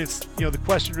 And it's, the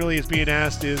question really is being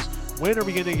asked is, when are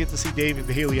we going to get to see David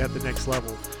Bailey at the next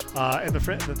level? And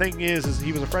the thing is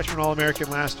he was a freshman All-American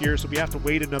last year, so we have to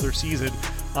wait another season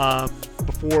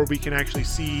before we can actually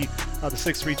see the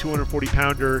 6'3",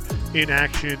 240-pounder in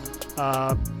action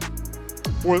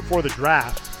for the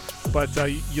draft. But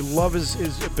you love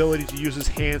his ability to use his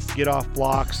hands to get off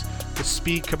blocks, the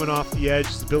speed coming off the edge,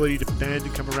 his ability to bend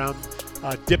and come around,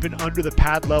 dipping under the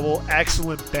pad level,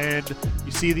 excellent bend.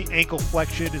 You see the ankle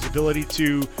flexion, his ability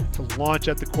to launch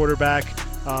at the quarterback,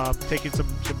 taking some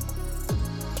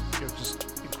just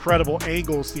incredible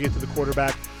angles to get to the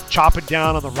quarterback, chopping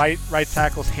down on the right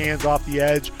tackle's hands off the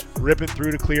edge, ripping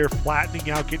through to clear,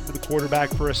 flattening out, getting to the quarterback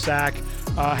for a sack.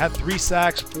 Had 3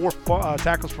 sacks, 4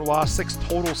 tackles for loss, 6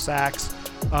 total sacks.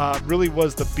 Really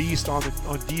was the beast on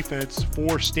defense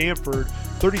for Stanford.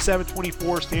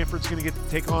 37-24, Stanford's going to get to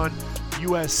take on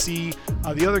USC.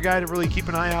 The other guy to really keep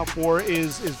an eye out for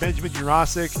is Benjamin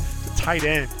Jurasic, the tight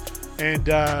end. And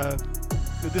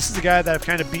this is a guy that I've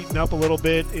kind of beaten up a little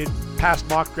bit in past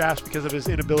mock drafts because of his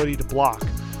inability to block.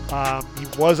 He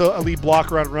was a lead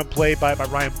blocker on a run play by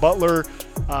Ryan Butler.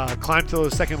 Climbed to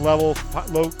the second level,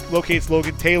 locates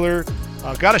Logan Taylor,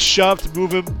 got a shove to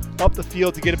move him up the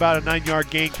field to get about a 9-yard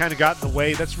gain, kind of got in the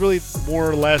way. That's really more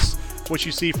or less what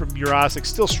you see from Jurasic.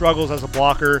 Still struggles as a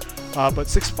blocker, but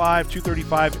 6'5",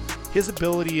 235, his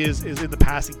ability is in the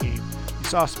passing game. You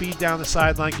saw speed down the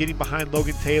sideline, getting behind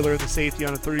Logan Taylor and the safety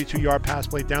on a 32-yard pass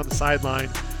play down the sideline.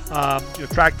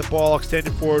 Tracked the ball,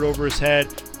 extended forward over his head,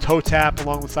 toe tap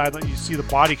along the sideline. You see the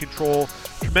body control,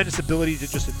 tremendous ability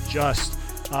to just adjust.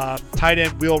 Tight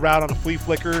end wheel route on a flea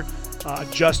flicker,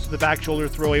 adjust to the back shoulder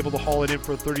throw, able to haul it in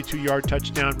for a 32-yard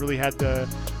touchdown. Really had the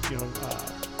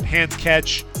hands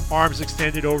catch, arms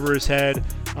extended over his head.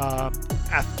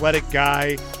 Athletic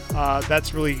guy.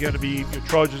 That's really going to be,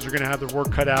 Trojans are going to have their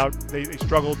work cut out. They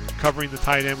struggled covering the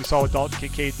tight end. We saw what Dalton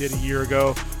Kincaid did a year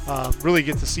ago. Really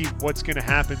get to see what's going to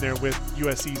happen there with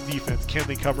USC's defense. Can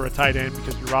they cover a tight end?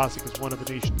 Because Jurasic is one of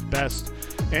the nation's best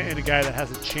and a guy that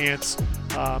has a chance.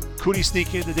 Could he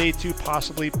sneak into day 2?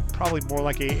 Possibly. Probably more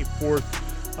like a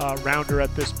 4th rounder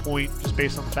at this point, just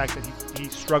based on the fact that he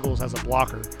struggles as a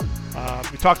blocker.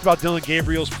 We talked about Dylan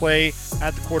Gabriel's play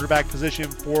at the quarterback position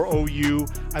for OU.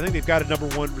 I think they've got a number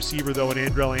 1 receiver, though, in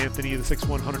Andrell Anthony, the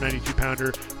 6'1",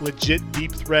 192-pounder. Legit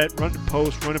deep threat, running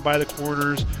post, running by the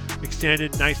corners,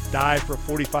 extended, nice dive for a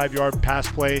 45-yard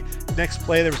pass play. Next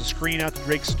play, there was a screen out to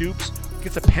Drake Stoops.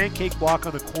 Gets a pancake block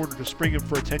on the corner to spring him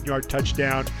for a 10-yard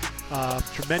touchdown.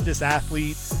 Tremendous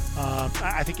athlete.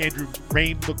 I think Andrew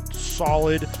Rain looked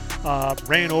solid.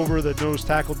 Ran over the nose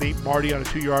tackle Nate Marty on a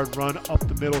 2-yard run up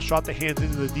the middle. Shot the hands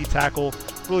into the D tackle.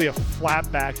 Really a flat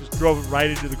back. Just drove him right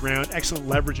into the ground. Excellent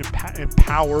leverage and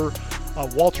power.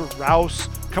 Walter Rouse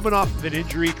coming off of an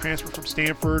injury, transfer from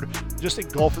Stanford, just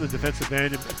engulfing the defensive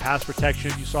end and pass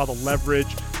protection. You saw the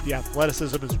leverage, the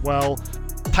athleticism as well.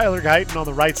 Tyler Guyton on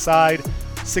the right side,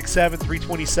 6'7",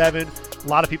 327. A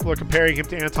lot of people are comparing him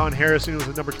to Anton Harrison, who was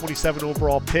the number 27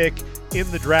 overall pick in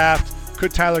the draft.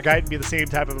 Could Tyler Guyton be the same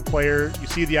type of a player? You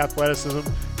see the athleticism.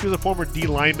 He was a former D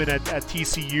lineman at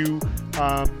TCU,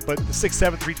 but the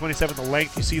 6'7", 327, the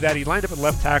length, you see that. He lined up at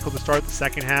left tackle to start the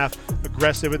second half,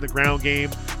 aggressive in the ground game.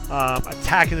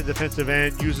 attacking the defensive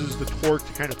end, uses the torque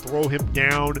to kind of throw him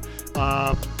down.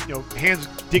 Hands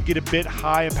did get a bit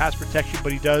high in pass protection,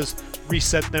 but he does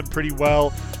reset them pretty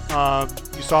well.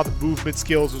 You saw the movement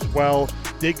skills as well.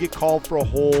 Did get called for a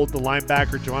hold. The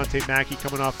linebacker, Javante Mackey,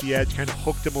 coming off the edge, kind of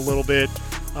hooked him a little bit.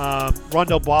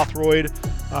 Rondell Bothroyd,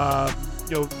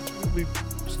 we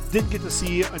didn't get to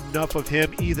see enough of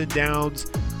him. Ethan Downs,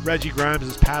 Reggie Grimes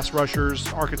as pass rushers.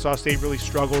 Arkansas State really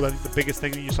struggled. I think the biggest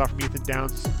thing that you saw from Ethan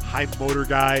Downs, high motor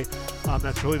guy.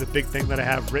 That's really the big thing that I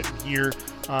have written here.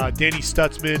 Danny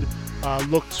Stutzman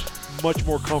looked much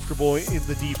more comfortable in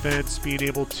the defense, being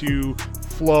able to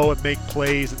flow and make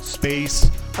plays in space.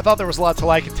 I thought there was a lot to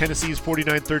like in Tennessee's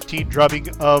 49-13 drubbing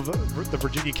of the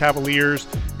Virginia Cavaliers.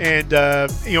 And,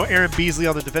 Aaron Beasley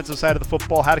on the defensive side of the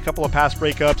football had a couple of pass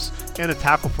breakups and a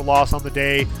tackle for loss on the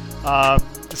day.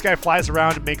 This guy flies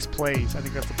around and makes plays. I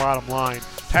think that's the bottom line.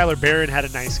 Tyler Barron had a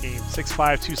nice game. 6'5",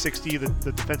 260,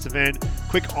 the defensive end.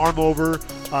 Quick arm over,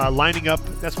 lining up.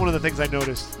 That's one of the things I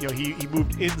noticed. He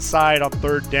moved inside on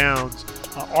third downs.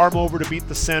 Arm over to beat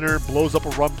the center, blows up a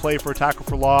run play for a tackle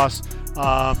for loss.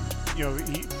 A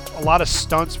lot of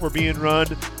stunts were being run,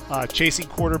 chasing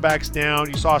quarterbacks down.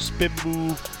 You saw a spin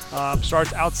move,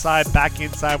 starts outside, back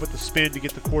inside with the spin to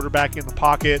get the quarterback in the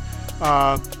pocket.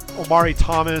 Omari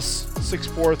Thomas,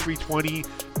 6'4", 320.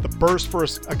 The burst for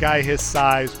a guy his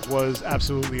size was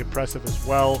absolutely impressive as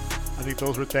well. I think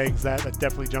those were things that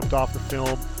definitely jumped off the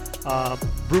film.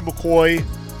 Brew McCoy,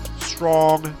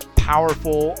 strong,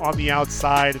 powerful on the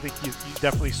outside. I think you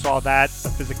definitely saw that, the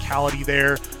physicality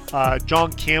there.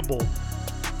 John Campbell,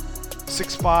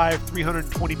 6'5",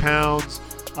 320 pounds.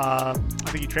 I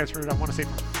think he transferred, I want to say,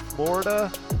 from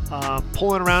Florida.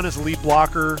 Pulling around as a lead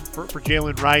blocker for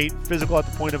Jalen Wright. Physical at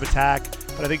the point of attack.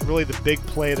 But I think really the big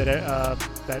play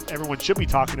that everyone should be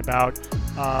talking about,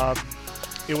 I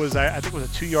think it was a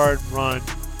 2-yard run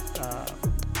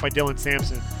by Dylan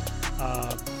Sampson.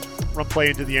 Run play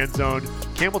into the end zone.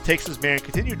 Campbell takes his man,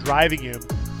 continued driving him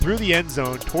through the end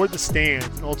zone toward the stands,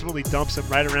 and ultimately dumps him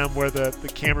right around where the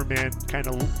cameraman kind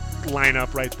of line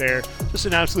up right there. Just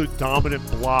an absolute dominant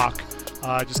block.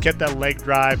 Just kept that leg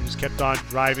drive and just kept on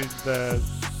driving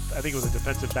I think it was a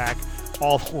defensive back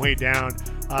all the way down.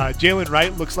 Jalen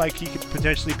Wright looks like he could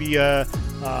potentially be a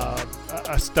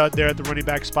stud there at the running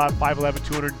back spot. 5'11",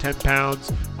 210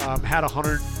 pounds. Had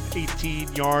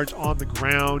 118 yards on the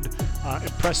ground.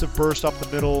 Impressive burst up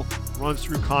the middle. Runs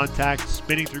through contact,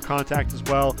 spinning through contact as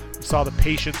well. We saw the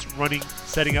patience running,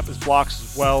 setting up his blocks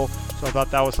as well. So I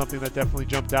thought that was something that definitely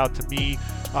jumped out to me.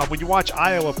 When you watch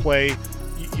Iowa play,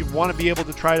 you want to be able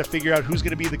to try to figure out who's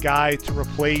going to be the guy to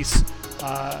replace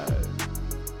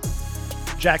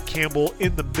Jack Campbell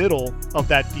in the middle of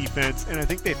that defense, and I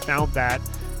think they found that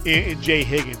in Jay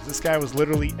Higgins. This guy was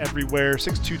literally everywhere.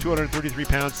 6'2", 233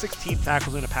 pounds, 16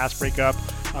 tackles and a pass breakup.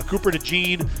 Cooper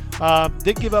DeJean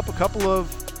did give up a couple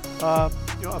of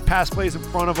pass plays in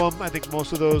front of him. I think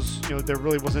most of those, there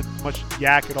really wasn't much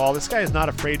yak at all. This guy is not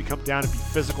afraid to come down and be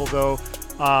physical, though.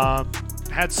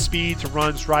 Had speed to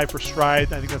run stride for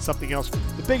stride. I think that's something else.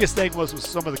 The biggest thing was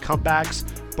some of the comebacks,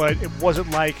 but it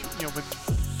wasn't like, when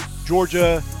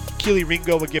Georgia, Keely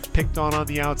Ringo would get picked on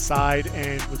the outside,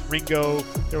 and with Ringo,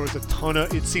 there was a ton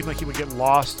of, it seemed like he would get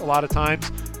lost a lot of times.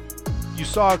 You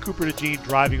saw Cooper DeJean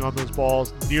driving on those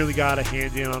balls, nearly got a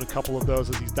hand in on a couple of those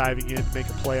as he's diving in to make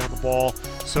a play on the ball.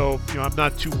 So, I'm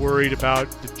not too worried about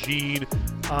DeJean.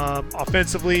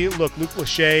 Offensively, look, Luke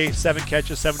Lachey, 7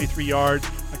 catches, 73 yards,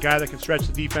 a guy that can stretch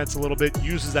the defense a little bit,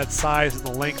 uses that size and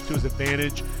the length to his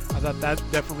advantage. I thought that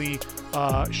definitely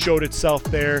showed itself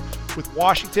there. With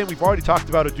Washington, we've already talked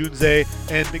about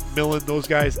Odunze and McMillan. Those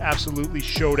guys absolutely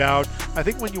showed out. I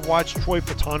think when you watch Troy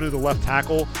Fashanu, the left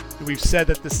tackle, and we've said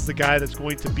that this is a guy that's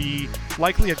going to be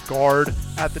likely a guard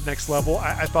at the next level.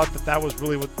 I thought that was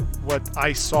really what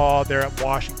I saw there at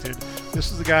Washington.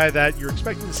 This is a guy that you're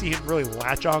expecting to see him really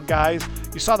latch on guys.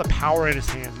 You saw the power in his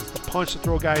hands. It's the punch to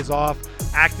throw guys off,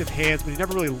 active hands, but he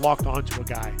never really locked onto a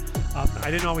guy.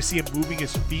 I didn't always see him moving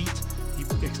his feet. He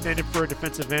extended for a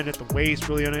defensive end at the waist,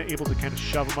 really unable to kind of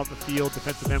shove him up the field.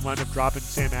 Defensive end wound up dropping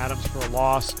Sam Adams for a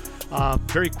loss.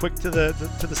 Very quick to the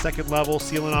second level,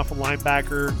 sealing off a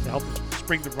linebacker to help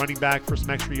spring the running back for some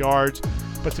extra yards.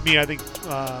 But to me, I think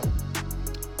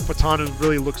Fashanu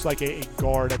really looks like a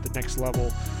guard at the next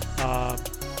level.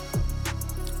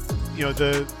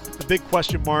 The big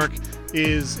question mark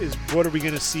is what are we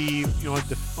going to see on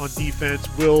defense?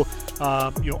 Will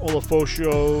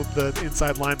Olafosio, the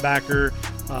inside linebacker,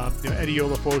 Eddie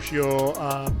Olafosio,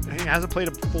 he hasn't played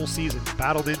a full season,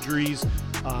 battled injuries.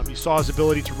 You saw his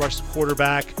ability to rush the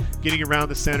quarterback, getting around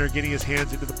the center, getting his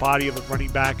hands into the body of the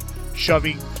running back,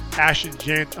 shoving Ashton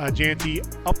Janty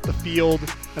up the field,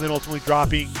 and then ultimately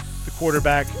dropping the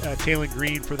quarterback, Taylon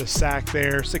Green, for the sack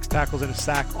there. 6 tackles and a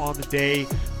sack on the day.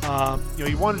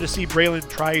 You wanted to see Braylon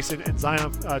Trice and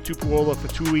Zion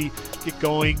Tupuola-Fatui get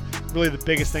going. Really the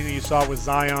biggest thing that you saw with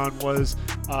Zion was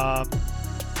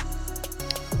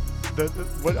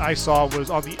what I saw was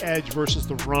on the edge versus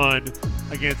the run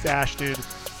against Ashton.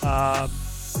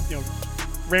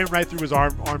 Ran right through his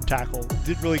arm tackle.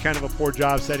 Did really kind of a poor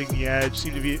job setting the edge.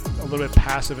 Seemed to be a little bit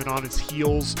passive and on his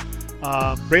heels.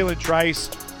 Braylon Trice,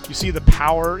 you see the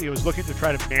power. He was looking to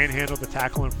try to manhandle the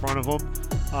tackle in front of him.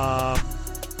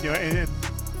 And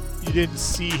you didn't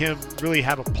see him really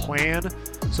have a plan,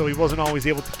 so he wasn't always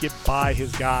able to get by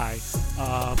his guy.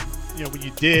 When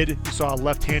you did, you saw a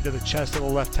left hand to the chest of the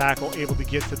left tackle, able to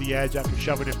get to the edge after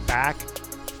shoving it back,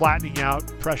 flattening out,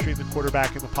 pressuring the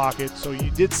quarterback in the pocket. So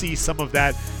you did see some of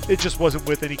that. It just wasn't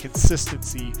with any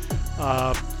consistency.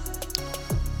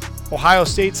 Ohio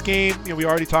State's game, we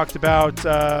already talked about,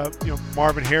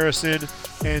 Marvin Harrison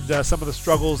and some of the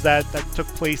struggles that took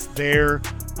place there.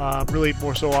 Really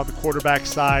more so on the quarterback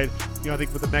side. I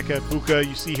think with Emeka Egbuka,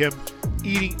 you see him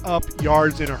eating up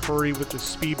yards in a hurry with the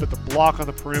speed, but the block on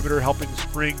the perimeter helping to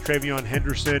spring Travion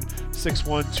Henderson,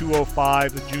 6'1",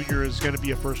 205. The junior is going to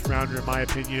be a first rounder in my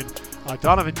opinion.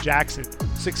 Donovan Jackson,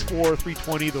 6'4",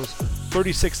 320, those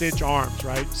 36-inch arms,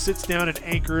 right? Sits down and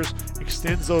anchors,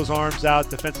 extends those arms out.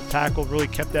 Defensive tackle really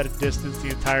kept at a distance the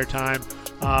entire time.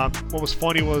 What was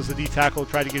funny was the D tackle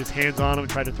tried to get his hands on him and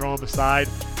tried to throw him aside.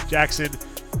 Jackson,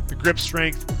 the grip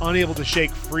strength, unable to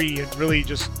shake free and really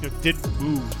just didn't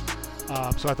move.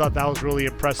 So I thought that was really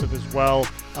impressive as well.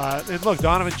 And look,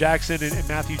 Donovan Jackson and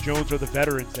Matthew Jones are the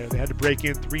veterans there. They had to break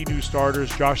in 3 new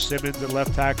starters: Josh Simmons at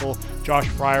left tackle, Josh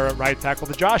Fryer at right tackle,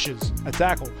 the Joshes at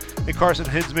tackle, and Carson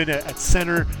Hinsman at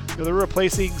center. They're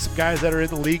replacing some guys that are in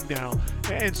the league now.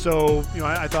 And so,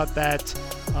 I thought that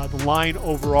the line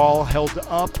overall held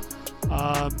up.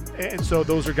 And so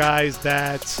those are guys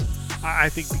that I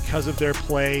think because of their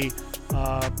play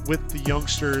with the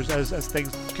youngsters as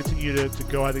things continue to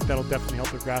go, I think that'll definitely help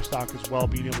their draft stock as well,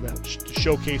 being able to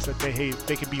showcase that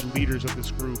they can be leaders of this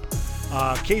group.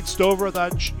 Cade Stover, I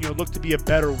thought, looked to be a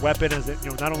better weapon as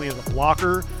not only as a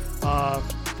blocker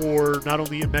for not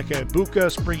only Emeka Egbuka,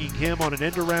 springing him on an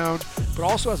end around, but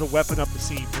also as a weapon up the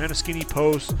seam. Ran a skinny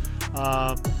post,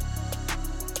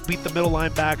 beat the middle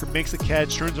linebacker, makes a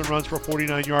catch, turns and runs for a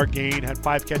 49-yard gain, had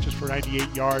 5 catches for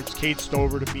 98 yards. Cade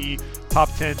Stover, to me, top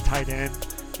 10 tight end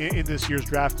in this year's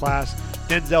draft class.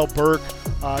 Denzel Burke,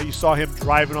 you saw him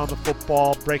driving on the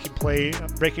football,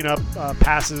 breaking up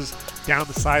passes down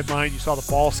the sideline. You saw the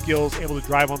ball skills, able to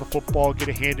drive on the football, get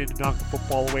a hand in and knock the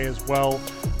football away as well.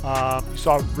 You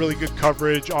saw really good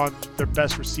coverage on their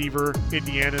best receiver,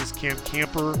 Indiana's Cam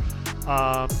Camper.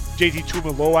 JT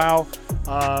Tuimoloau,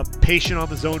 patient on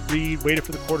the zone read, waited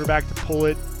for the quarterback to pull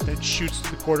it, then shoots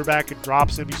to the quarterback and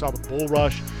drops him. You saw the bull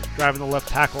rush, driving the left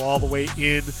tackle all the way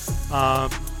in.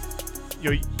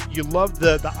 You love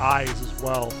the eyes as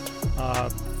well.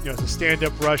 As a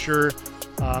stand-up rusher,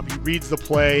 he reads the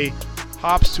play,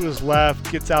 hops to his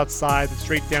left, gets outside, then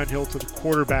straight downhill to the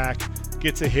quarterback,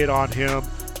 gets a hit on him.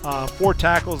 4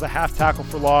 tackles, a half tackle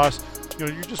for loss. You're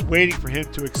just waiting for him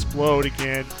to explode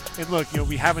again. And look,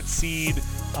 we haven't seen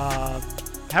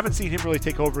him really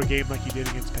take over a game like he did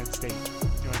against Penn State.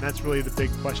 And that's really the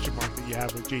big question mark that you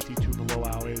have with JT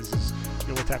Tuimoloau is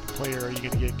what type of player are you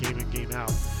going to get game in, game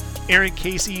out? Aaron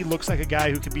Casey looks like a guy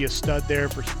who can be a stud there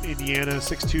for Indiana,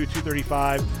 6'2",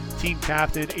 235, team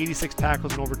captain, 86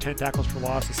 tackles and over 10 tackles for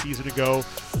loss a season ago.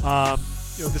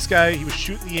 This guy, he was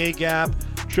shooting the A-gap,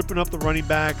 tripping up the running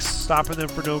backs, stopping them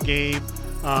for no game.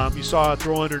 You saw a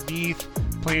throw underneath,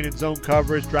 playing in zone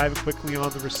coverage, driving quickly on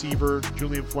the receiver,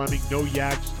 Julian Fleming, no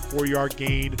yak, just a 4-yard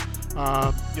gain.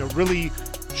 Really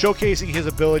showcasing his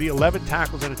ability, 11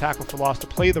 tackles and a tackle for loss to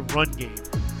play the run game.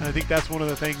 And I think that's one of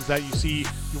the things that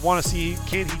you want to see.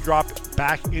 Can he drop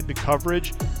back into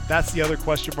coverage? That's the other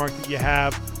question mark that you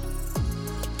have.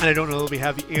 And I don't know that we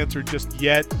have the answer just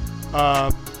yet.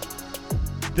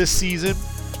 This season,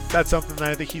 that's something that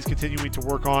I think he's continuing to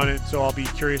work on, and so I'll be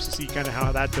curious to see kind of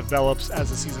how that develops as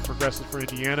the season progresses for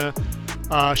Indiana.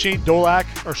 Sean Dolac,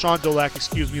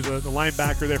 the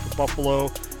linebacker there for Buffalo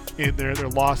in their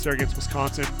loss there against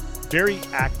Wisconsin, very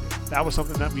active. That was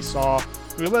something that we saw.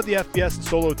 We led the FBS in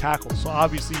solo tackles, so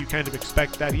obviously you kind of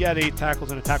expect that. He had 8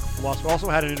 tackles and a tackle for loss, but also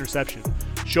had an interception.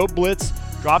 Showed blitz,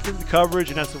 dropped into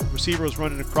coverage, and as the receiver was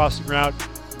running a crossing route,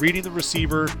 reading the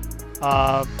receiver.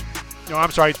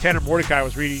 Tanner Mordecai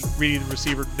was reading the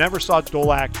receiver. Never saw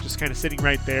Dolac just kind of sitting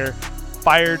right there.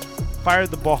 Fired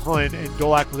the ball in, and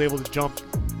Dolac was able to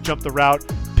jump the route,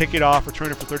 pick it off,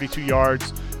 return it for 32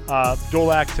 yards.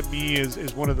 Dolak, to me,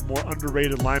 is one of the more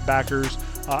underrated linebackers.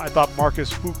 I thought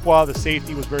Marcus Fuqua, the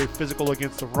safety, was very physical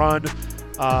against the run.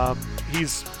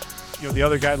 He's, the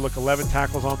other guy, 11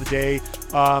 tackles on the day.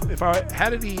 If I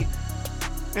had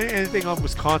anything on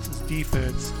Wisconsin's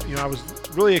defense, I was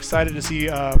really excited to see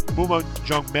Muma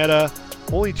Jongmeta,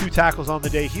 only 2 tackles on the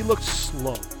day. He looked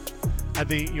slow. I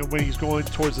think, when he's going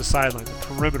towards the sideline, the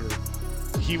perimeter,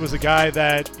 he was a guy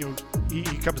that, he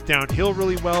comes downhill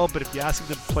really well, but if you ask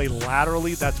him to play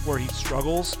laterally, that's where he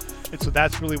struggles. And so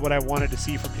that's really what I wanted to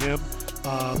see from him.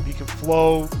 He can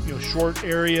flow, short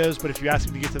areas, but if you ask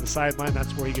him to get to the sideline,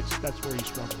 that's where he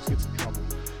struggles, gets in trouble.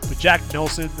 But Jack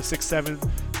Nelson, the 6'7",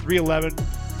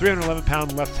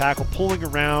 311-pound left tackle, pulling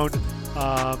around,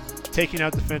 taking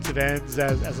out defensive ends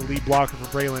as a lead blocker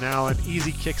for Braylon Allen.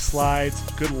 Easy kick slides,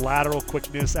 good lateral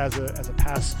quickness as a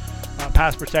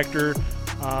pass protector.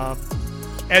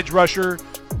 Edge rusher,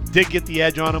 did get the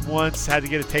edge on him once, had to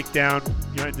get a takedown,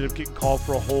 ended up getting called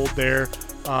for a hold there.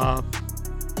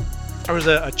 There was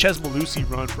a Ches Malusi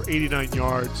run for 89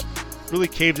 yards, really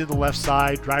caved in the left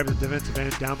side, driving the defensive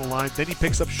end down the line. Then he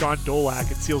picks up Sean Dolak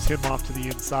and seals him off to the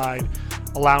inside,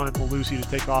 allowing Malusi to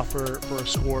take off for a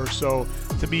score. So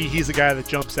to me, he's the guy that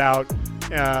jumps out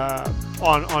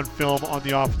on film on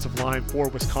the offensive line for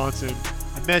Wisconsin.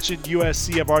 I mentioned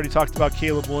USC. I've already talked about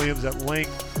Caleb Williams at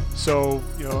length. So,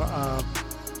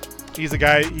 he's the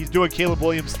guy. He's doing Caleb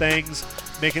Williams things,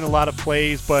 making a lot of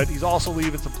plays, but he's also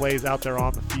leaving some plays out there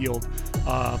on the field.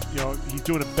 He's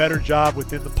doing a better job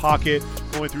within the pocket,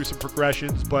 going through some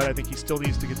progressions, but I think he still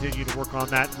needs to continue to work on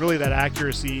that. Really, that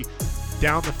accuracy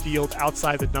down the field,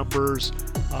 outside the numbers,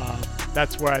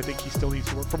 that's where I think he still needs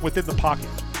to work from within the pocket.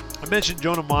 I mentioned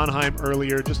Jonah Monheim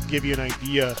earlier, just to give you an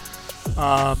idea.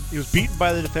 He was beaten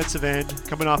by the defensive end,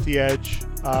 coming off the edge,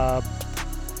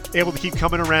 able to keep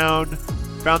coming around,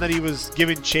 found that he was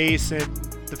giving chase, and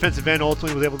defensive end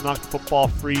ultimately was able to knock the football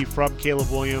free from Caleb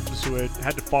Williams, who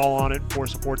had to fall on it and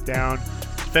force a fourth down.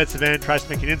 Defensive end tries to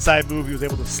make an inside move. He was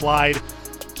able to slide,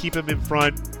 keep him in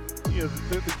front.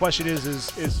 The question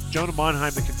is Jonah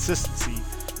Monheim the consistency?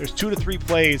 There's 2 to 3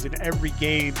 plays in every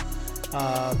game.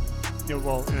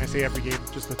 And I say every game,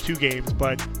 just the 2 games,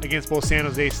 but against both San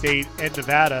Jose State and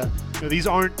Nevada, these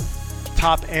aren't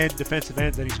top-end defensive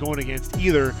ends that he's going against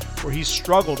either, where he's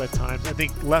struggled at times. I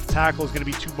think left tackle is going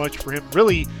to be too much for him.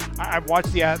 Really, I've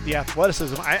watched the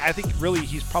athleticism. I think really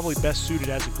he's probably best suited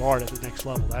as a guard at the next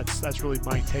level. That's really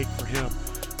my take for him.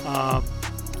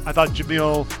 I thought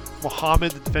Jamil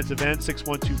Muhammad, the defensive end,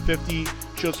 6'1", 250,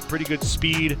 showed some pretty good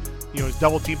speed. He's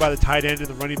double teamed by the tight end, and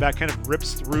the running back kind of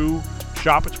rips through,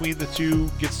 shot between the two,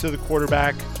 gets to the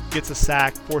quarterback, gets a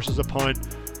sack, forces a punt.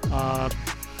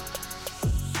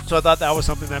 So I thought that was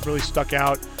something that really stuck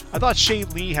out. I thought Shane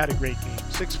Lee had a great game.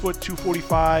 6 foot,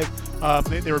 245.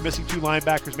 They were missing 2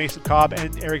 linebackers. Mason Cobb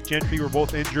and Eric Gentry were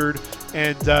both injured.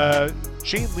 And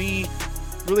Shane Lee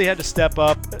really had to step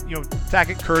up.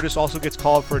 Tackett Curtis also gets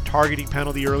called for a targeting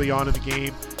penalty early on in the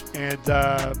game. And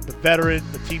the veteran,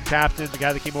 the team captain, the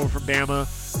guy that came over from Bama,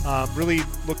 really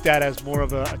looked at as more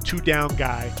of a 2-down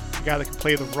guy, a guy that can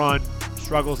play the run,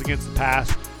 struggles against the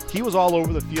pass. He was all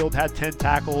over the field, had 10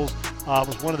 tackles,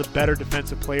 was one of the better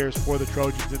defensive players for the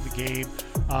Trojans in the game.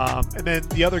 And then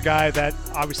the other guy that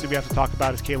obviously we have to talk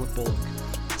about is Caleb Bullock.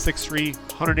 6'3",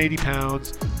 180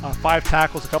 pounds, 5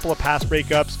 tackles, a couple of pass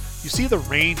breakups. You see the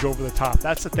range over the top.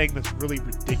 That's the thing that's really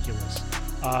ridiculous.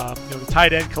 The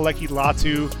tight end, Laiatu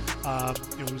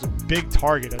Latu, was a big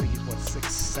target. I think he's,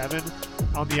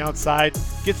 6'7" on the outside.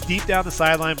 Gets deep down the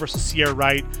sideline versus Sierra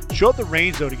Wright. Showed the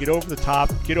range, though, to get over the top,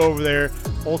 get over there.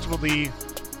 Ultimately,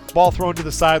 ball thrown to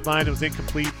the sideline. It was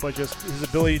incomplete, but just his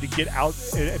ability to get out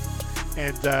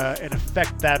and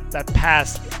affect that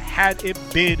pass. Had it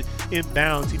been in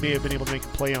bounds, he may have been able to make a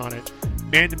play on it.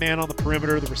 Man-to-man on the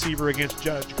perimeter, the receiver against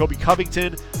Jacoby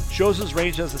Covington, shows his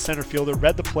range as a center fielder,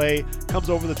 read the play, comes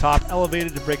over the top,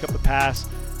 elevated to break up the pass.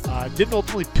 Didn't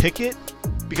ultimately pick it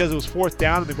because it was 4th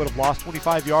down and they would have lost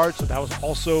 25 yards, so that was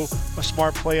also a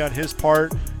smart play on his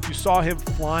part. You saw him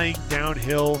flying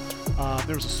downhill.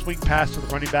 There was a swing pass to the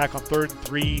running back on 3rd and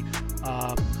 3,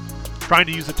 trying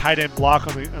to use the tight end block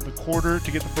on the corner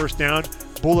to get the first down.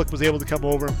 Bullock was able to come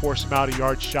over and force him out a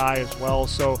yard shy as well.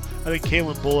 So I think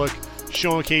Kalen Bullock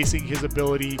showcasing his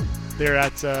ability there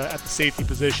at the safety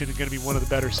position and going to be one of the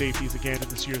better safeties again in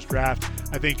this year's draft.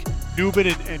 I think Nubin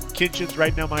and Kinchins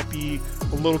right now might be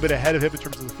a little bit ahead of him in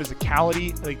terms of the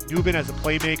physicality. I think Nubin as a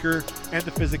playmaker and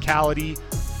the physicality,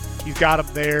 he's got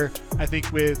him there. I think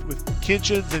with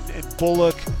Kinchins and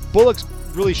Bullock's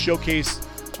really showcased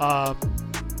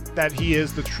that he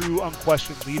is the true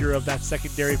unquestioned leader of that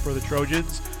secondary for the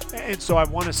Trojans. And so I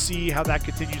want to see how that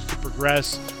continues to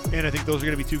progress. And I think those are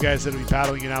going to be two guys that will be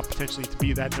battling it out potentially to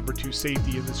be that number 2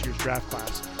 safety in this year's draft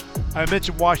class. I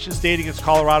mentioned Washington State against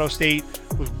Colorado State.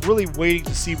 Was really waiting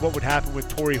to see what would happen with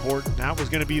Torrey Horton. That was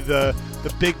going to be the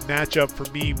big matchup for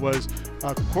me, was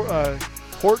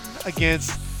Horton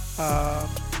against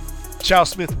Chow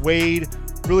Smith-Wade.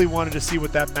 Really wanted to see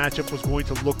what that matchup was going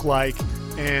to look like.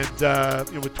 And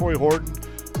with Torrey Horton,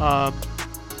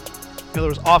 there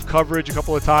was off coverage a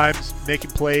couple of times,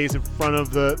 making plays in front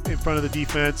of the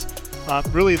defense.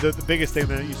 Really, the biggest thing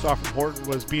that you saw from Horton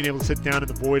was being able to sit down in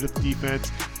the void of the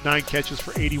defense. 9 catches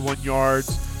for 81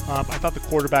 yards. I thought the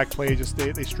quarterback play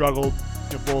they struggled.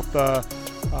 Both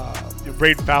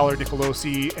Braden Fowler,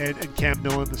 Nicolosi, and Cam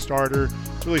Millen, the starter,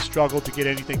 really struggled to get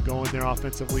anything going there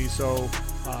offensively. So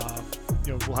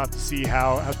we'll have to see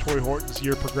how Torrey Horton's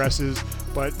year progresses.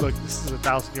 But look, this is a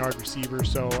 1,000-yard receiver,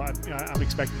 so I'm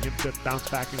expecting him to bounce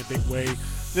back in a big way.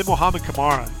 Then Mohamed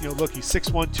Kamara, look, he's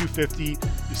 6'1", 250.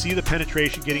 You see the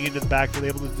penetration getting into the backfield,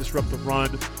 able to disrupt the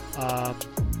run.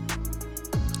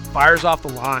 Fires off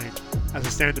the line as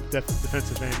a stand-up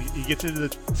defensive end. He gets into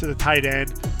the tight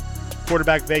end.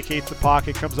 Quarterback vacates the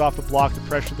pocket, comes off the block to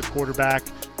pressure the quarterback,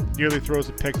 nearly throws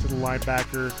a pick to the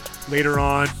linebacker. Later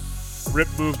on, rip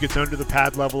move gets under the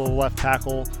pad level of the left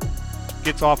tackle,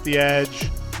 gets off the edge,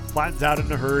 flattens out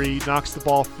in a hurry, knocks the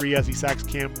ball free as he sacks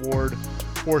Cam Ward.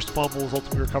 Forced fumbles,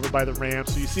 ultimately recovered by the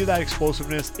Rams. So you see that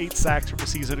explosiveness, 8 sacks from a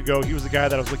season ago. He was the guy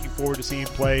that I was looking forward to seeing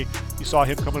play. You saw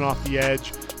him coming off the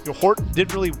edge. Horton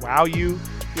didn't really wow you.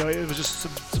 It was just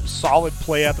some solid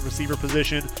play at the receiver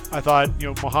position. I thought,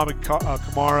 Mohamed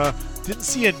Kamara didn't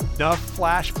see enough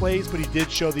flash plays, but he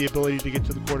did show the ability to get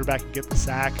to the quarterback and get the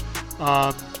sack.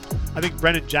 I think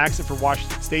Brennan Jackson for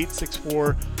Washington State,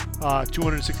 6'4",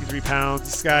 263 pounds.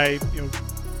 This guy,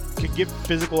 can get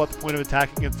physical at the point of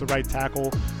attack against the right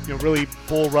tackle. Really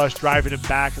bull rush, driving him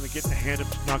back, and then getting to hand him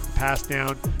to knock the pass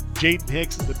down. Jaden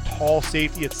Hicks is the tall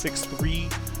safety at 6'3".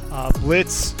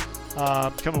 Blitz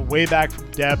coming way back from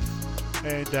depth,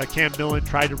 and Cam Millen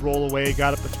tried to roll away,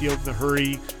 got up the field in a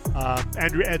hurry.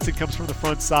 Andrew Edson comes from the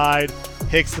front side.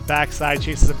 Hicks the backside,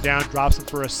 chases him down, drops him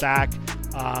for a sack.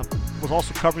 Was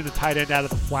also covering the tight end out of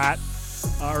the flat,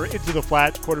 or into the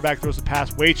flat. Quarterback throws a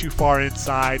pass way too far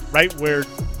inside, right where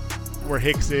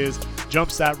Hicks is,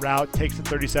 jumps that route, takes it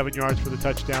 37 yards for the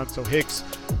touchdown. So Hicks,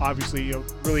 obviously,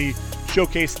 really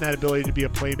showcasing that ability to be a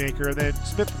playmaker. And then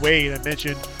Smith-Wade, I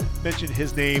mentioned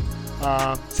his name.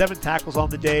 7 tackles on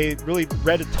the day, really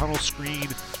read a tunnel screen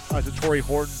to Torrey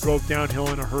Horton, drove downhill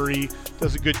in a hurry,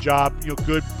 does a good job,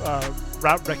 good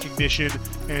route recognition,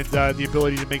 and the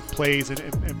ability to make plays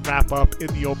and wrap up in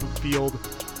the open field.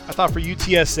 I thought for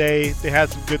UTSA, they had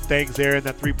some good things there in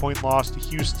that 3-point loss to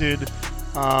Houston.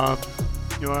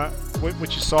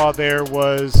 What you saw there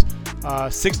was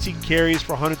 16 carries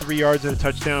for 103 yards and a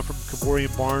touchdown from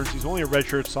Kavorian Barnes. He's only a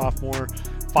redshirt sophomore,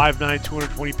 5'9",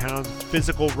 220 pounds,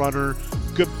 physical runner,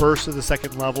 good burst to the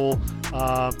second level.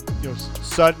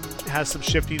 Sutton has some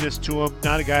shiftiness to him,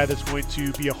 not a guy that's going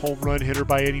to be a home run hitter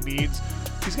by any means.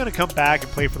 He's going to come back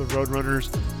and play for the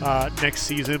Roadrunners next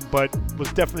season, but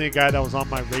was definitely a guy that was on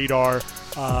my radar,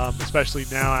 especially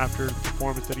now after the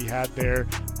performance that he had there.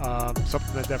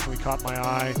 Something that definitely caught my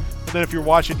eye. And then if you're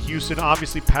watching Houston,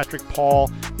 obviously Patrick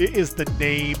Paul is the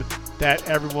name that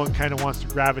everyone kind of wants to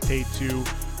gravitate to.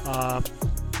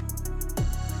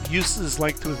 Uses his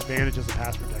length to his advantage as a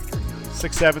pass protector. He's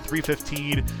 6'7",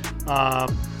 315.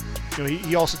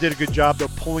 He also did a good job though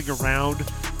pulling around.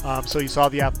 So you saw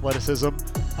the athleticism.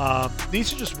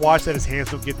 Needs to just watch that his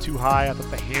hands don't get too high. I thought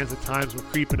the hands at times were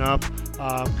creeping up.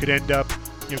 Could end up,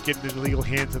 getting in illegal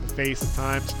hands in the face at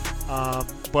times.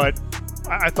 But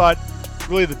I thought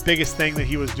really the biggest thing that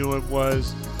he was doing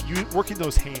was working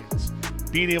those hands,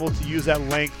 being able to use that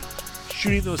length,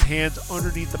 shooting those hands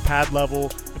underneath the pad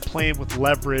level and playing with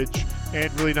leverage,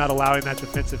 and really not allowing that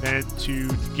defensive end to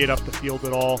get up the field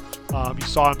at all. You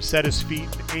saw him set his feet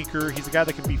and anchor. He's a guy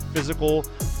that can be physical,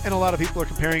 and a lot of people are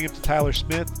comparing him to Tyler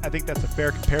Smith. I think that's a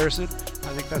fair comparison.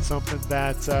 I think that's something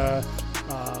that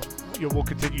we'll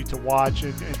continue to watch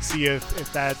and see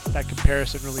if that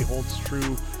comparison really holds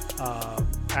true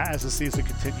as the season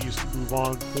continues to move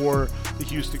on for the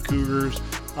Houston Cougars.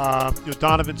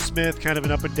 Donovan Smith, kind of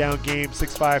an up-and-down game,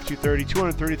 6'5", 230,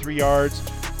 233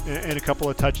 yards, and a couple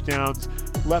of touchdowns.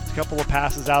 Left a couple of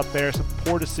passes out there, some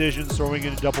poor decisions throwing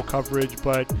into double coverage,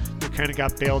 but kind of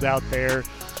got bailed out there.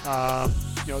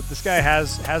 This guy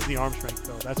has the arm strength,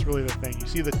 though. That's really the thing. You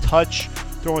see the touch,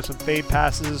 throwing some fade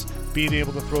passes, being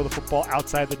able to throw the football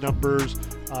outside the numbers.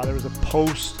 There was a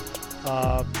post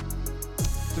to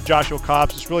Joshua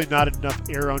Cobbs. Just really not enough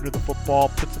air under the football,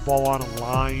 puts the ball on a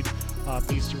line.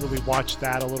 Needs to really watch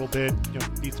that a little bit.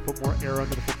 Needs to put more air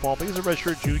under the football. But he's a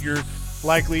redshirt junior.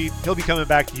 Likely he'll be coming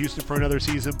back to Houston for another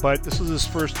season, but this was his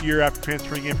first year after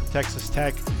transferring in from Texas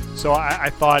Tech. So I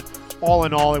thought all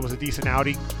in all it was a decent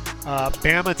outing.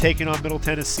 Bama taking on Middle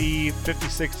Tennessee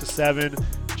 56-7.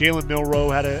 Jalen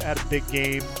Milroe had a big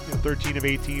game, 13 of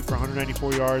 18 for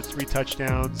 194 yards, 3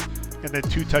 touchdowns, and then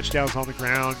 2 touchdowns on the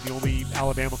ground. The only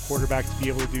Alabama quarterback to be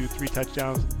able to do 3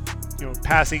 touchdowns,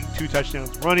 passing, 2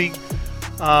 touchdowns running.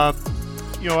 I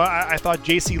thought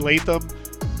J.C. Latham,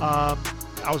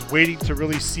 I was waiting to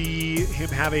really see him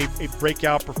have a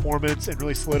breakout performance and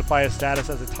really solidify his status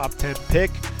as a top 10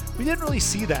 pick. We didn't really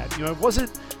see that. It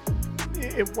wasn't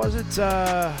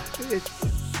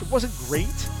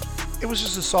great. It was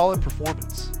just a solid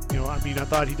performance. I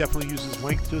thought he definitely used his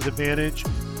length to his advantage,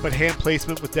 but hand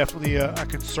placement was definitely a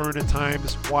concern at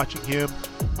times watching him.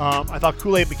 I thought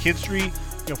Kool-Aid McKinstry,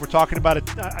 if we're talking about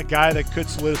a guy that could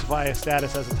solidify his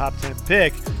status as a top 10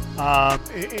 pick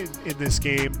in this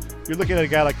game, you're looking at a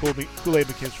guy like Kool-Aid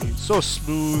McKinstry. So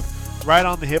smooth, right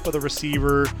on the hip of the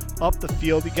receiver, up the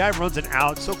field. The guy runs an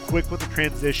out, so quick with the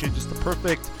transition, just the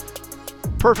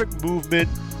perfect movement.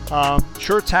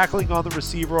 Sure tackling on the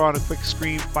receiver on a quick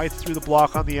screen, fights through the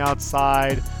block on the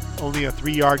outside, only a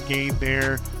 3-yard gain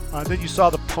there. Then you saw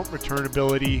the punt return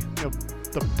ability,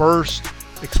 the burst,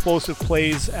 explosive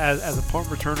plays as a punt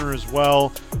returner as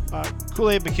well.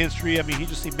 Kool-Aid McKinstry,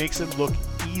 he makes it look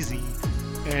easy,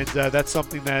 and that's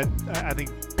something that I think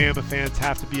Bama fans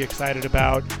have to be excited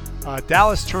about.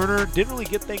 Dallas Turner didn't really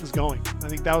get things going. I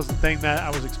think that was the thing that I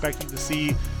was expecting to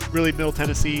see. Really, Middle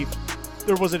Tennessee,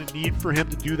 there wasn't a need for him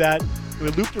to do that. He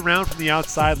looped around from the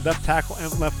outside, left tackle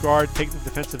and left guard, taking the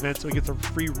defensive end, so he gets a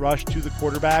free rush to the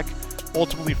quarterback.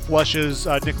 Ultimately flushes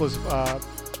Nicholas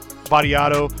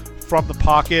Vadiato from the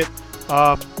pocket.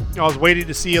 I was waiting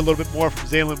to see a little bit more from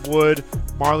Zaylen Wood,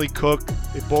 Marley Cook.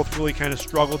 They both really kind of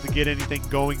struggled to get anything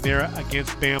going there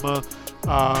against Bama.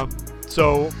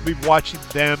 So we'll be watching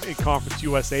them in Conference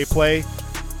USA play.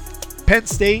 Penn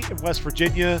State and West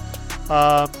Virginia.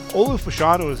 Olu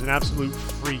Fashanu is an absolute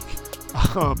freak.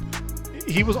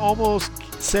 He was almost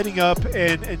setting up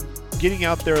and getting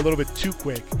out there a little bit too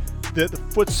quick. The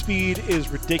foot speed is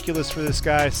ridiculous for this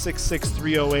guy, 6'6",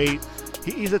 308.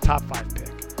 He's a top 5 pick,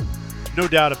 no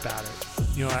doubt about it.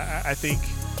 I think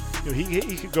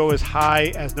he could go as high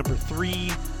as number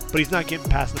 3, but he's not getting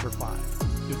past number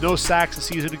 5. No sacks a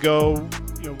season ago.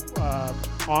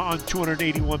 On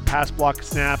 281 pass block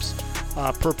snaps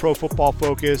per Pro Football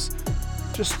Focus.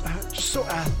 Just so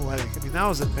athletic. That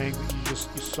was the thing that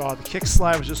you saw. The kick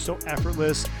slide was just so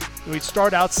effortless. He'd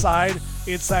start outside,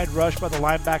 inside rush by the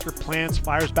linebacker, plants,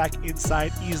 fires back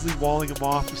inside, easily walling him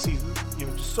off. You see,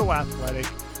 just so athletic.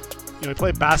 He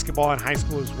played basketball in high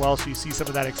school as well, so you see some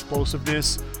of that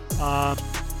explosiveness.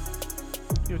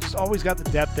 Just always got the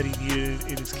depth that he needed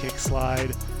in his kick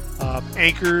slide.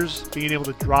 Anchors, being able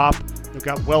to drop.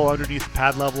 Got well underneath the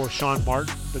pad level of Sean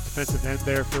Martin, the defensive end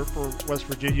there for West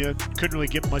Virginia. Couldn't really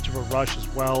get much of a rush as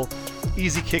well.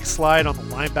 Easy kick slide on the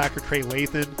linebacker, Trey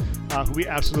Lathan, who we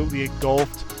absolutely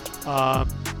engulfed.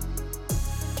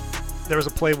 There was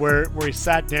a play where he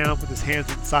sat down with his hands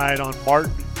inside on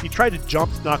Martin. He tried to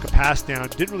jump to knock a pass down.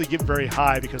 Didn't really get very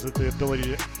high because of the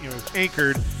ability to, was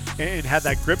anchored and had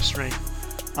that grip strength.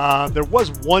 There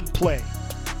was one play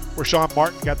where Sean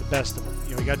Martin got the best of him.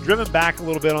 He got driven back a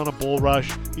little bit on a bull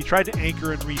rush. He tried to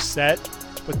anchor and reset,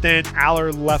 but then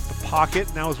Aller left the pocket,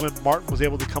 and that was when Martin was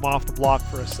able to come off the block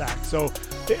for a sack. So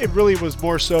it really was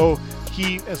more so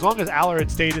as long as Aller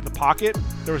had stayed in the pocket,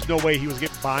 there was no way he was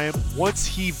getting by him. Once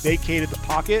he vacated the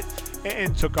pocket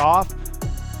and took off,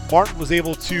 Martin was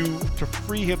able to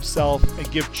free himself and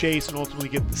give chase and ultimately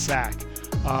get the sack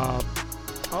on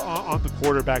the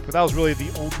quarterback. But that was really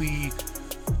the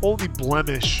only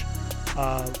blemish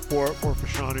for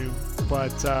Fashanu.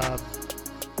 But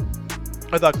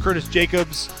I thought Curtis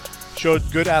Jacobs showed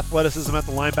good athleticism at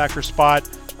the linebacker spot.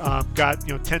 Got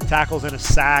 10 tackles and a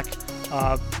sack.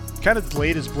 Kind of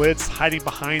delayed his blitz, hiding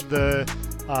behind the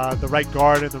right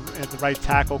guard and the right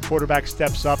tackle. Quarterback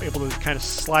steps up, able to kind of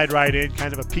slide right in,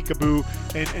 kind of a peekaboo,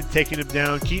 and taking him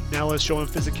down. Keaton Ellis showing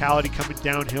physicality coming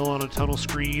downhill on a tunnel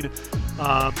screen.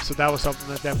 So that was something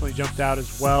that definitely jumped out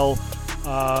as well.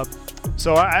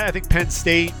 So I think Penn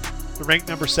State, they're ranked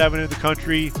number 7 in the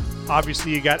country.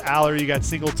 Obviously, you got Aller, you got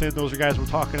Singleton. Those are guys we're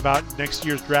talking about in next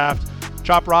year's draft.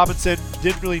 Chop Robinson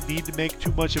didn't really need to make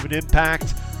too much of an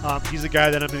impact. He's a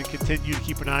guy that I'm going to continue to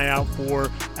keep an eye out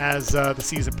for as the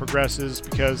season progresses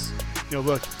because,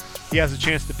 look, he has a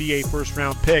chance to be a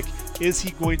first-round pick. Is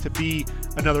he going to be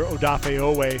another Odafe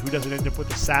Owe who doesn't end up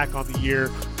with a sack on the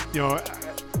year?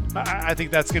 I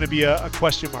think that's going to be a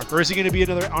question mark. Or is he going to be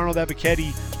another Arnold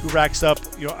Ebiketie who racks up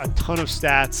a ton of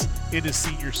stats in his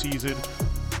senior season?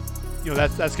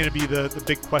 That's going to be the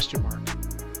big question mark.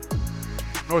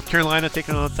 North Carolina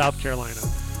taking on South Carolina.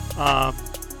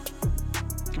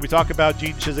 Can we talk about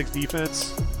Gene Chizik's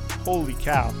defense? Holy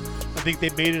cow. I think they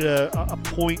made it a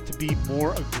point to be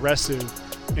more aggressive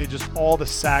in just all the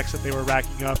sacks that they were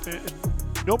racking up. And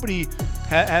nobody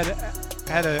had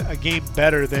a game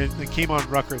better than Keon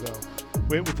Rucker, though.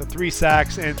 With the 3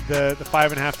 sacks and the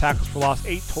 5.5 tackles for loss,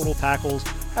 8 total tackles.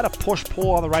 Had a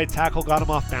push-pull on the right tackle, got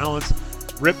him off balance.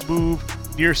 Rip move,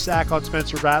 near sack on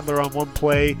Spencer Rattler on one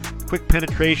play. Quick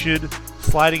penetration,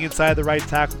 sliding inside the right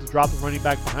tackle to drop the running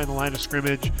back behind the line of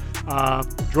scrimmage.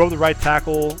 Drove the right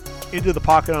tackle into the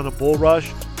pocket on a bull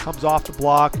rush. Comes off the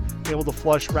block, able to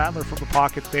flush Rattler from the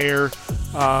pocket there.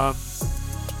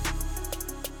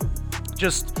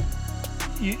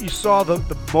 You saw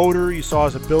the motor, you saw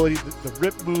his ability, the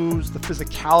rip moves, the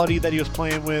physicality that he was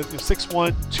playing with. 6'1",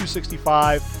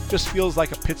 265, just feels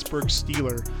like a Pittsburgh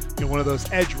Steeler. One of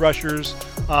those edge rushers,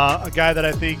 a guy that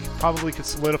I think probably could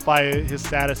solidify his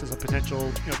status as a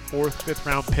potential 4th, 5th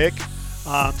round pick.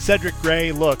 Cedric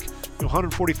Gray, look,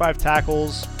 145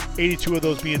 tackles, 82 of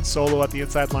those being solo at the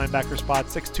inside linebacker spot,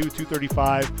 6'2",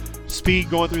 235. Speed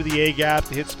going through the A-gap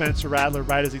to hit Spencer Rattler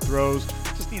right as he throws.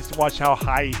 Just needs to watch how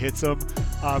high he hits him.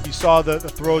 You saw the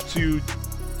throw to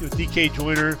DK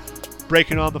Joyner,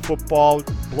 breaking on the football,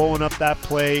 blowing up that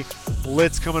play.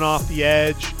 Blitz coming off the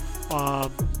edge.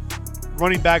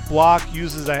 Running back block,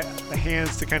 uses the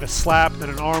hands to kind of slap, then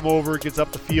an arm over, gets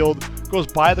up the field, goes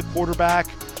by the quarterback.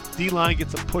 D-line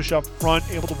gets a push up front,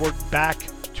 able to work back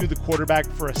to the quarterback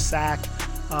for a sack.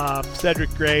 Cedric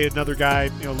Gray, another guy,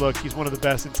 look, he's one of the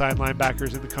best inside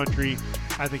linebackers in the country.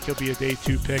 I think he'll be a day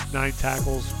 2 pick, 9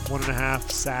 tackles,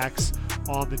 1.5 sacks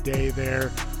on the day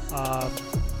there.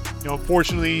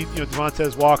 Unfortunately,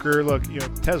 Devontae Walker, look,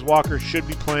 Tez Walker should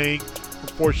be playing.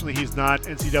 Unfortunately, he's not.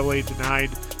 NCAA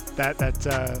denied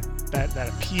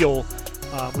that appeal,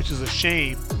 which is a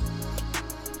shame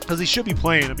because he should be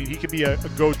playing. I mean, he could be a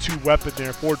go-to weapon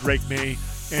there for Drake Maye.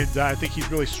 And I think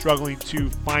he's really struggling to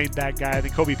find that guy. I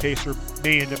think Kobe Pacer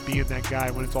may end up being that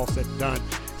guy when it's all said and done.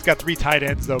 He's got 3 tight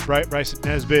ends, though. Bryson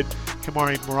Nesbitt,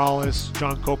 Kamari Morales,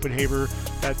 John Copenhaver,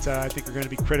 that I think are going to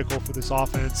be critical for this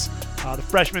offense. The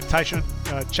freshman, Tyshawn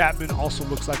Chapman, also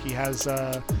looks like he has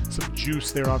some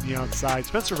juice there on the outside.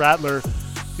 Spencer Rattler,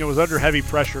 was under heavy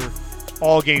pressure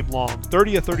all game long.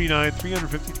 30 of 39,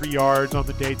 353 yards on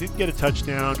the day. Didn't get a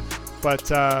touchdown, but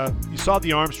you saw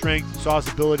the arm strength. You saw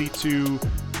his ability to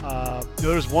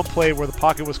there was one play where the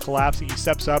pocket was collapsing. He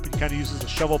steps up and kind of uses a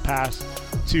shovel pass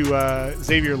to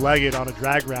Xavier Leggett on a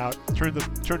drag route. Turned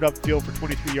up the field for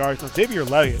 23 yards. Now, Xavier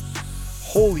Leggett,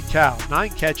 holy cow, 9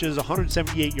 catches,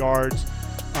 178 yards.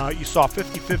 You saw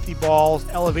 50-50 balls,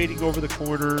 elevating over the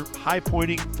corner, high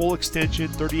pointing, full extension,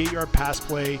 38-yard pass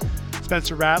play.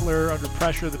 Spencer Rattler, under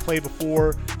pressure the play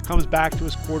before, comes back to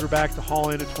his quarterback to haul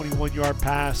in a 21-yard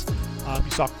pass.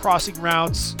 You saw crossing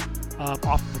routes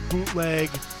off of a bootleg,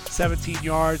 17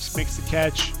 yards, makes the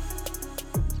catch.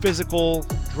 Physical,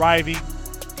 driving,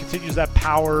 continues that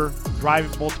power,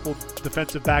 driving multiple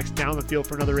defensive backs down the field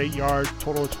for another 8 yards,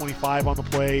 total of 25 on the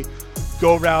play.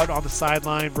 Go route on the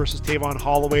sideline versus Tavon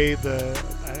Holloway. I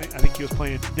think he was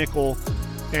playing nickel,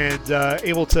 and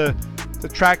able to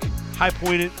track, high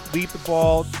point it, leap the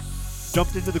ball,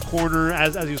 jumped into the corner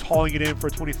as he was hauling it in for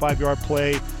a 25-yard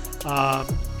play.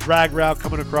 Drag route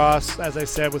coming across, as I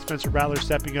said, with Spencer Rattler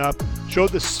stepping up. Showed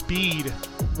the speed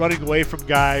running away from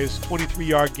guys,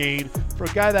 23-yard gain. For a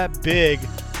guy that big,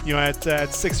 at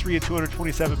 6'3" and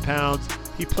 227 pounds,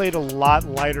 he played a lot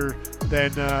lighter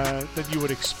than you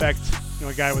would expect,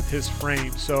 a guy with his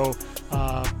frame. So,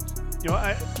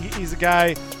 he's a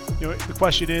guy, the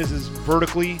question is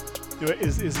vertically,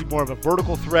 is he more of a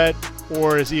vertical threat,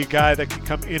 or is he a guy that can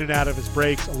come in and out of his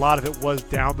breaks? A lot of it was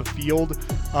down the field,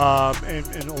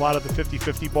 and a lot of the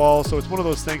 50-50 balls. So it's one of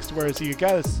those things to where, is he a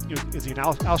guy that's, is he an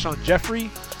Alshon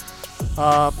Jeffrey,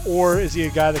 or is he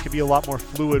a guy that can be a lot more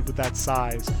fluid with that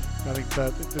size? I think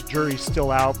the jury's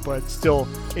still out, but still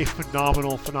a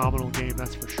phenomenal game,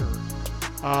 that's for sure.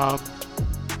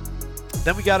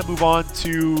 Then we got to move on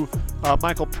to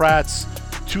Michael Pratt's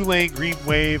Tulane Green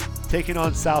Wave taking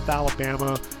on South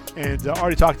Alabama. And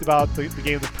already talked about the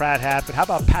game that Pratt had, but how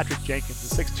about Patrick Jenkins,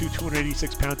 the 6'2",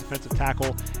 286-pound defensive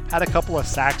tackle, had a couple of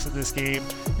sacks in this game.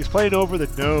 He's playing over the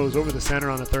nose, over the center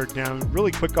on the 3rd down,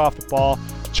 really quick off the ball,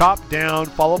 chopped down,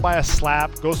 followed by a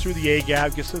slap, goes through the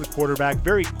A-gap, gets to the quarterback,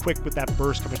 very quick with that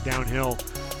burst coming downhill.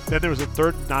 Then there was a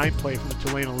 3rd and 9 play from the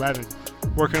Tulane 11,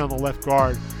 working on the left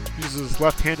guard. Uses his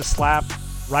left hand to slap,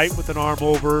 right with an arm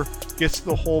over, gets to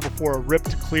the hole before a rip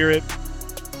to clear it,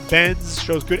 bends,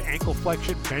 shows good ankle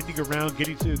flexion, bending around,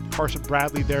 getting to Carson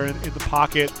Bradley there in the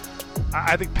pocket.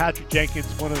 I think Patrick Jenkins,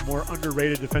 one of the more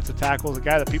underrated defensive tackles, a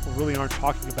guy that people really aren't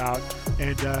talking about.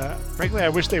 And frankly, I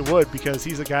wish they would, because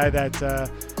he's a guy that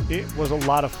it was a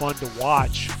lot of fun to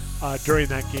watch during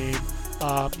that game.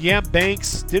 Yam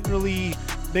Banks didn't really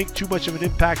make too much of an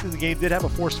impact in the game, did have a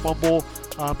forced fumble,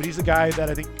 but he's a guy that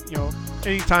I think,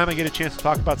 anytime I get a chance to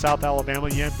talk about South Alabama,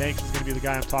 Yam Banks is going to be the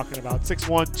guy I'm talking about.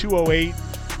 6'1", 208.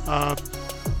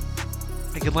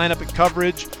 He can line up in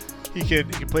coverage. He can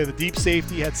play the deep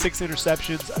safety. He had 6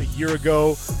 interceptions a year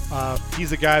ago.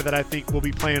 He's a guy that I think will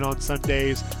be playing on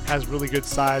Sundays. Has really good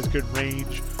size, good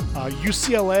range.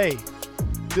 UCLA.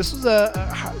 This was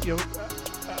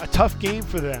a tough game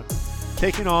for them,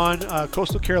 taking on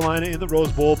Coastal Carolina in the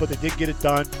Rose Bowl, but they did get it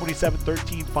done.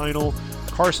 27-13 final.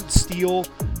 Carson Steele.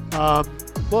 He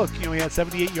had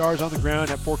 78 yards on the ground,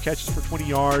 had 4 catches for 20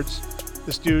 yards.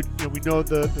 This dude, we know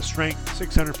the strength,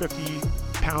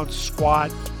 650-pound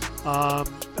squat. A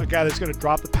guy that's going to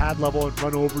drop the pad level and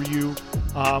run over you.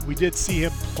 We did see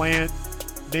him plant,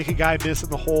 make a guy miss in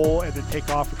the hole, and then take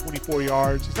off for 24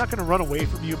 yards. He's not going to run away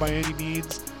from you by any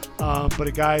means, but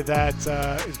a guy that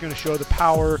is going to show the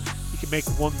power. He can make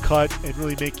one cut and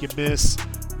really make you miss.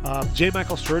 J.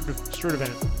 Michael Sturdivant.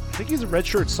 I think he's a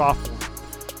redshirt sophomore.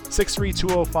 6'3",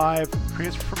 205.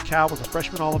 Transfer from Cal, was a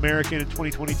freshman All-American in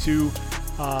 2022.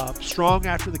 Strong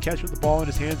after the catch with the ball in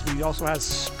his hands, but he also has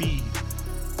speed.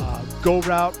 Go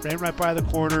route, ran right by the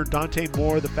corner. Dante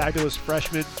Moore, the fabulous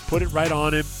freshman, put it right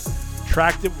on him.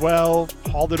 Tracked it well,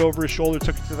 hauled it over his shoulder,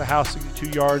 took it to the house,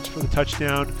 62 yards for the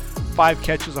touchdown. 5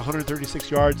 catches, 136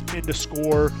 yards, and a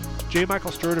score. J. Michael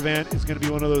Sturdivant is going to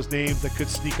be one of those names that could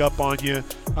sneak up on you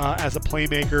as a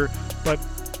playmaker. But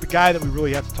the guy that we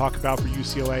really have to talk about for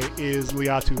UCLA is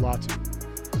Laiatu Latu.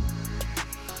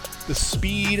 The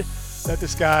speed that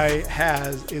this guy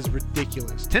has is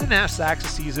ridiculous. 10.5 sacks a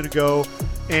season ago.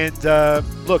 And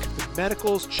look, if the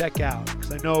medicals check out,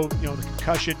 because I know the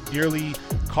concussion nearly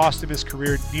cost him his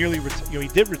career. He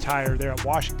did retire there at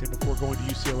Washington before going to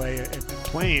UCLA and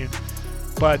playing.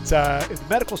 But if the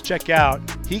medicals check out,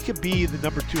 he could be the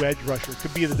number 2 edge rusher.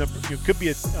 Could be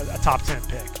a top 10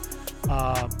 pick.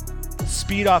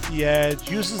 Speed off the edge,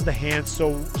 uses the hands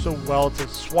so well to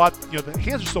swat. The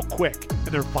hands are so quick and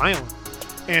they're violent.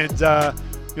 And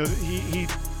he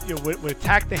would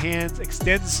attack the hands,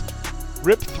 extends,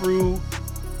 rip through,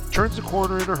 turns the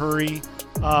corner in a hurry.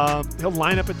 He'll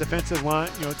line up a defensive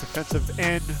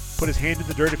end, put his hand in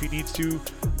the dirt if he needs to.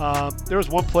 There was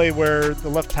one play where the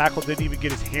left tackle didn't even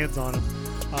get his hands on him.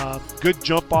 Good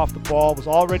jump off the ball, was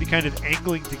already kind of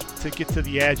angling to get to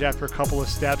the edge after a couple of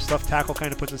steps. Left tackle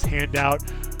kind of puts his hand out,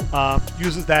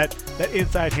 uses that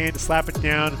inside hand to slap it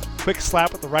down. Quick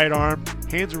slap with the right arm.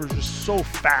 Hands were just so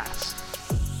fast.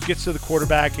 Gets to the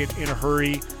quarterback in a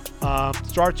hurry.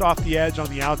 Starts off the edge on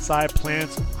the outside,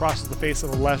 plants, crosses the face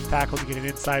of the left tackle to get an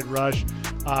inside rush.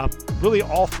 Really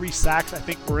all 3 sacks I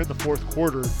think were in the fourth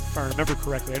quarter, if I remember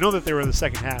correctly. I know that they were in the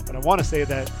second half, but I want to say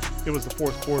that it was the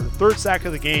fourth quarter. 3rd sack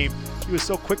of the game. He was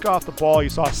so quick off the ball. You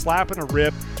saw a slap and a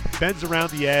rip, bends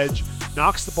around the edge,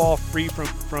 knocks the ball free from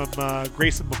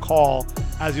Grayson McCall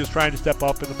as he was trying to step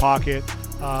up in the pocket.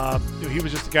 He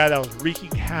was just a guy that was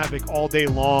wreaking havoc all day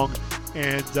long,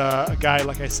 and a guy,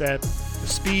 like I said, the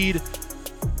speed,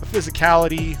 the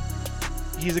physicality.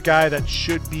 He's a guy that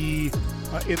should be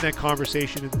in that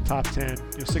conversation in the top 10.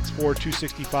 6'4",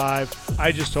 265.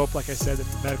 I just hope, like I said, that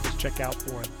the medicals check out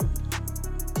for him.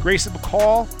 Grayson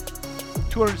McCall,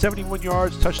 271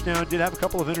 yards, touchdown, did have a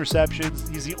couple of interceptions.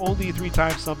 He's the only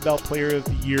 3-time Sun Belt Player of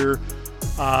the Year.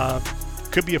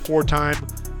 Could be a 4-time.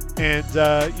 And,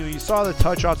 you saw the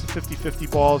touch off the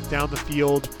 50-50 balls down the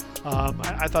field.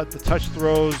 I thought the touch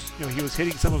throws, he was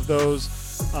hitting some of those.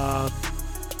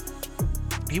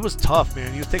 He was tough,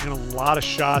 man. He was taking a lot of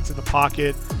shots in the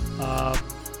pocket.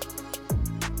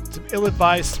 Some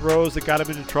ill-advised throws that got him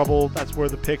into trouble. That's where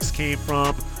the picks came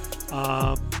from.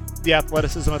 The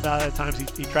athleticism at times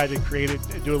he tried to create it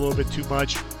and do a little bit too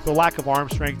much. The lack of arm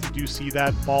strength, you do see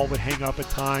that. Ball would hang up at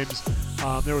times.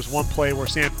 There was one play where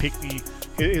Sam Pinckney,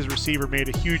 his receiver, made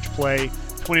a huge play,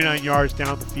 29 yards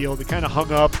down the field. It kind of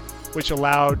hung up, which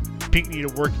allowed Pinckney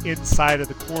to work inside of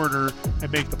the corner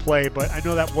and make the play. But I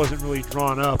know that wasn't really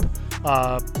drawn up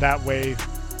that way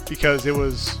because it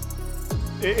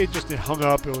hung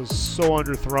up. It was so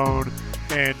underthrown,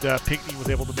 and Pinckney was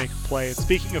able to make a play. And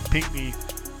speaking of Pinckney,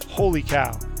 holy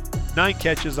cow, 9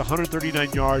 catches,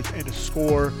 139 yards, and a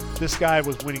score. This guy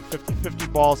was winning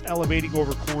 50-50 balls, elevating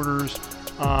over corners.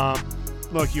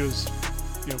 Look, he was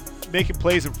making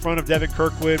plays in front of Devin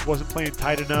Kirkwood, wasn't playing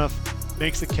tight enough,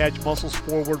 makes the catch, muscles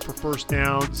forward for first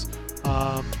downs.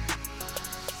 I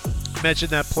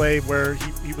mentioned that play where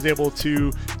he was able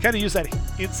to kind of use that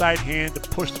inside hand to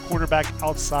push the cornerback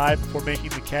outside before making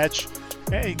the catch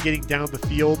and getting down the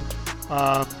field.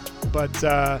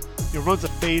 Runs a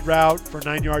fade route for a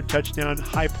 9-yard touchdown,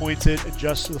 high points it,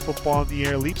 adjusts to the football in the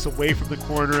air, leaps away from the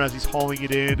corner as he's hauling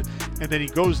it in, and then he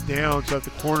goes down so that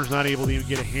the corner's not able to even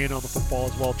get a hand on the football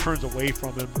as well, turns away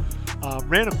from him.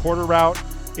 Ran a quarter route,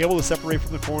 able to separate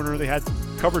from the corner. They had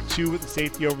cover 2 with the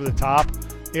safety over the top,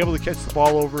 able to catch the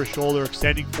ball over his shoulder,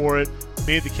 extending for it,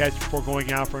 made the catch before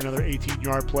going out for another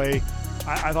 18-yard play.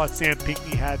 I thought Sam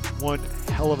Pinckney had one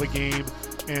hell of a game,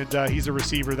 and he's a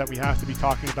receiver that we have to be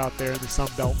talking about there in the Sun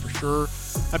Belt for sure.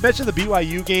 I mentioned the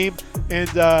BYU game, and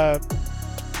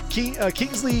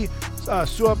Kingsley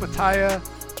Suamataia,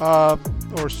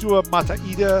 or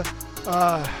Suamataida,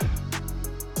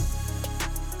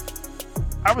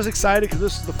 I was excited because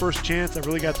this is the first chance I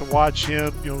really got to watch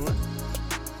him,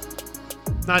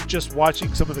 not just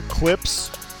watching some of the clips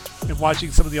and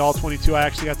watching some of the All-22. I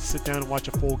actually got to sit down and watch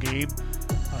a full game.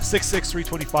 6'6",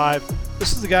 325.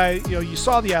 This is the guy, you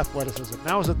saw the athleticism.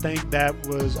 That was a thing that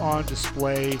was on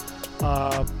display.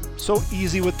 So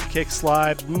easy with the kick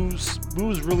slide, moves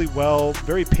really well,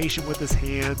 very patient with his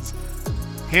hands.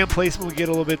 Hand placement would get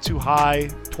a little bit too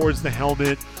high towards the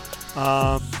helmet.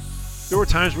 There were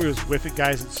times where he was whiffing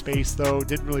guys in space, though.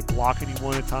 Didn't really block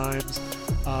anyone at times.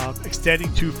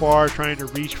 Extending too far, trying to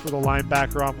reach for the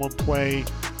linebacker on one play.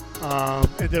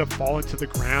 Ended up falling to the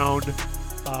ground.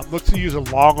 Looked to use a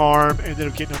long arm, ended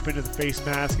up getting up into the face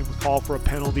mask and was called for a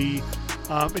penalty.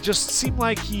 It just seemed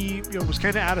like he was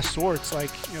kind of out of sorts.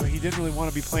 Like, he didn't really want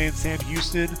to be playing Sam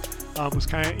Houston.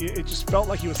 It just felt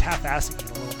like he was half-assing it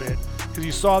a little bit. Because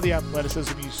you saw the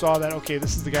athleticism, you saw that, okay,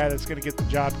 this is the guy that's going to get the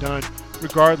job done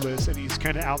regardless, and he's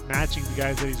kind of outmatching the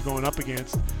guys that he's going up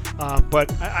against. But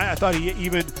I thought he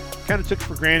even kind of took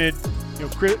for granted,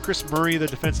 Chris Murray, the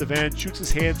defensive end, shoots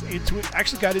his hands into it,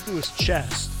 actually got into his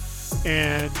chest,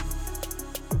 and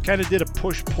kind of did a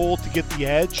push-pull to get the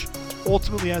edge.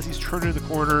 Ultimately, as he's turning the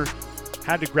corner,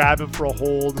 had to grab him for a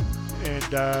hold.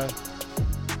 And,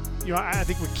 I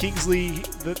think with Kingsley,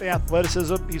 the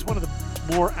athleticism, he's one of the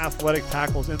more athletic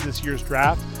tackles in this year's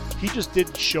draft. He just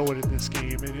didn't show it in this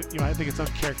game. And, I think it's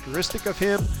uncharacteristic of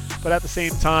him. But at the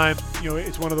same time,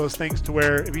 it's one of those things to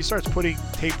where if he starts putting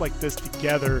tape like this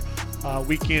together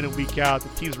week in and week out, the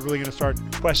team's really going to start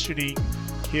questioning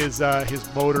his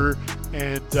motor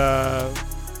and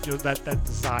that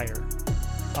desire.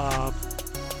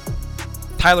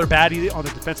 Tyler Batty on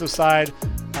the defensive side,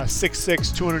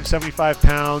 6'6", 275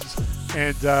 pounds,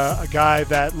 and a guy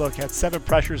that had 7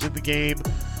 pressures in the game.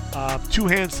 2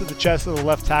 hands to the chest of the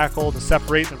left tackle to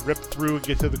separate and rip through and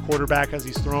get to the quarterback as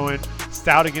he's throwing.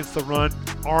 Stout against the run,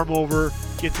 arm over,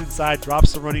 gets inside,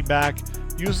 drops the running back,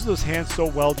 uses those hands so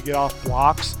well to get off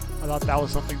blocks. I thought that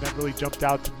was something that really jumped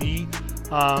out to me.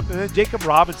 And then Jacob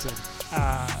Robinson,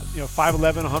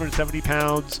 5'11", 170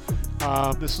 pounds.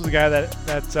 This was a guy that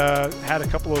had a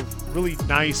couple of really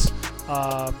nice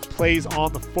plays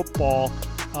on the football.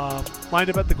 Lined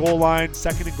up at the goal line,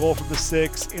 2nd and goal from the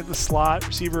 6, in the slot.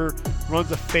 Receiver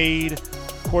runs a fade.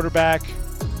 Quarterback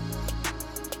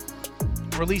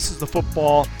releases the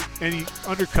football, and he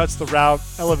undercuts the route,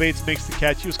 elevates, makes the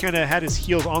catch. He was kind of had his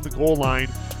heels on the goal line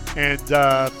and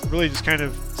really just kind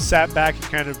of sat back and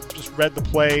kind of just read the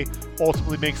play,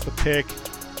 ultimately makes the pick.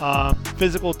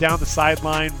 Physical down the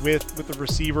sideline with the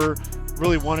receiver.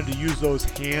 Really wanted to use those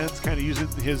hands, kind of using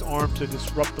his arm to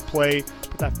disrupt the play,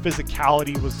 but that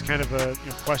physicality was kind of a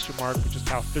question mark with just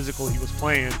how physical he was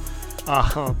playing.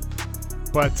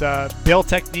 Bail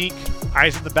technique,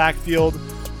 eyes in the backfield,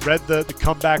 read the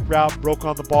comeback route, broke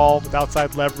on the ball with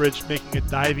outside leverage, making a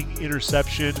diving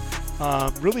interception.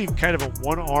 Really kind of a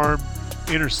one-arm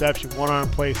interception, one-arm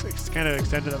play. Kind of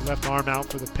extended that left arm out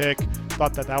for the pick.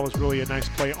 Thought that was really a nice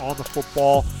play on the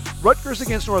football. Rutgers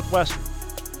against Northwestern.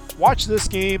 Watch this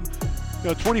game,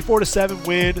 24-7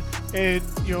 win, and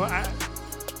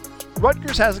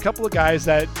Rutgers has a couple of guys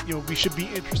that we should be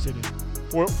interested in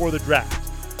for the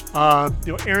draft.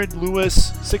 Aaron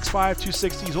Lewis, 6'5",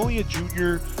 260. He's only a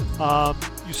junior.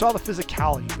 You saw the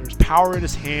physicality. There's power in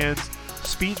his hands,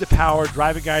 speed to power,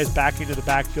 driving guys back into the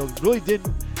backfield. Really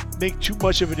didn't make too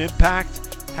much of an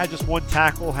impact. Had just one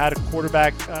tackle, had a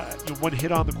quarterback, one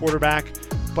hit on the quarterback.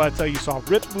 But you saw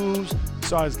rip moves. You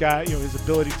saw his guy, his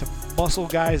ability to muscle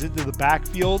guys into the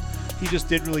backfield. He just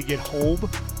didn't really get home.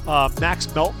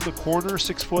 Max Melton, the corner,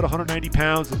 6 foot, 190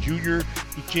 pounds, the junior.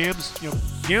 He jams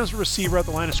the receiver at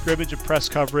the line of scrimmage in press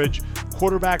coverage.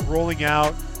 Quarterback rolling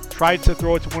out, tried to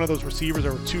throw it to one of those receivers.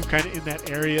 There were two kind of in that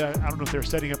area. I don't know if they were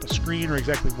setting up a screen or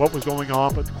exactly what was going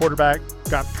on, but the quarterback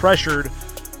got pressured.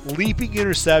 Leaping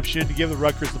interception to give the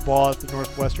Rutgers the ball at the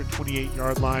Northwestern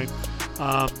 28-yard line.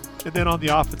 And then on the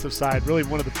offensive side, really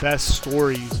one of the best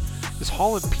stories is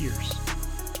Holland Pierce.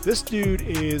 This dude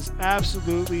is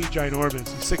absolutely ginormous.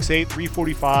 He's 6'8",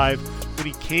 345. When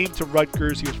he came to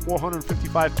Rutgers, he was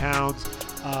 455 pounds.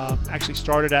 Actually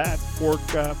started at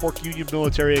Fork Union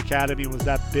Military Academy, was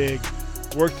that big.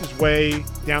 Worked his way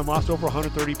down, lost over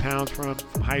 130 pounds from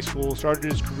high school.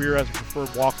 Started his career as a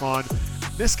preferred walk-on.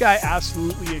 This guy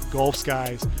absolutely engulfs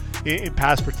guys in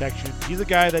pass protection. He's a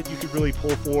guy that you could really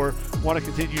pull for, want to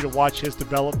continue to watch his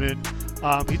development.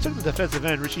 He took the defensive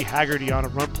end, Richie Haggerty, on a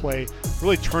run play,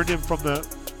 really turned him from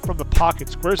the pocket,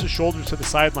 squares his shoulders to the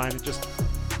sideline, and just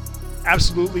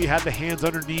absolutely had the hands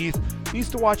underneath. Needs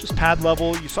to watch his pad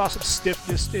level. You saw some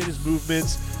stiffness in his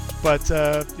movements, but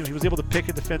he was able to pick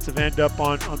a defensive end up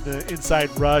on the inside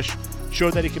rush,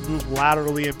 showed that he can move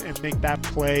laterally and make that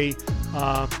play.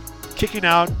 Kicking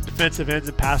out defensive ends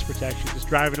in pass protection, just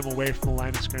driving him away from the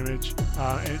line of scrimmage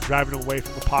and driving him away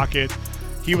from the pocket.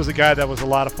 He was a guy that was a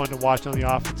lot of fun to watch on the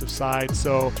offensive side.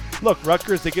 So, look,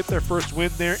 Rutgers, they get their first win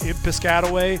there in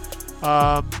Piscataway.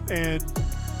 And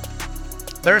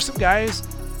there are some guys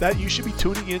that you should be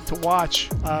tuning in to watch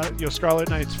Scarlet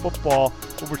Knights football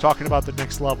when we're talking about the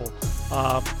next level.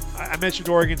 I mentioned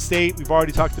Oregon State. We've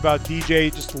already talked about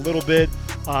DJ just a little bit.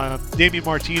 Damian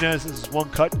Martinez is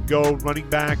one cut and go running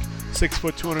back, 6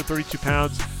 foot, 232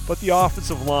 pounds. But the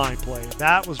offensive line play,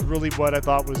 that was really what I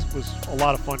thought was a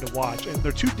lot of fun to watch. And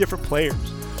they're two different players.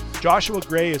 Joshua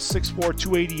Gray is 6'4",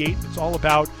 288. It's all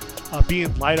about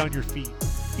being light on your feet.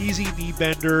 Easy knee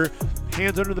bender,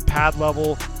 hands under the pad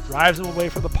level, drives him away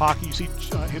from the pocket. You see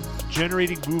him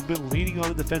generating movement, leaning on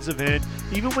the defensive end.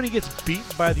 Even when he gets beaten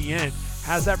by the end,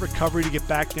 has that recovery to get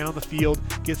back down the field,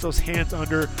 gets those hands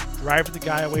under, driving the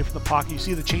guy away from the pocket. You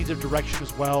see the change of direction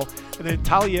as well. And then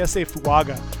Taliese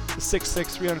Fuaga, the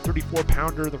 6'6",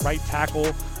 334-pounder, the right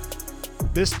tackle.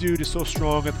 This dude is so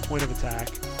strong at the point of attack.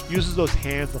 Uses those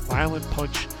hands, the violent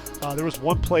punch. There was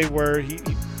one play where he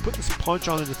put this punch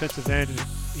on the defensive end, and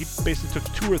he basically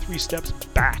took 2 or 3 steps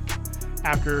back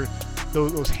after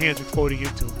those hands exploding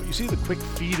into him. But you see the quick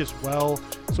feet as well.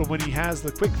 So when he has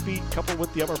the quick feet coupled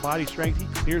with the upper body strength, he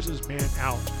clears his man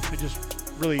out and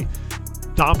just really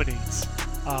dominates.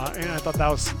 And I thought that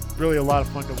was really a lot of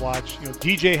fun to watch.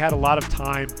 DJ had a lot of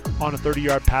time on a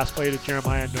 30-yard pass play to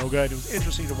Jeremiah Noga, and it was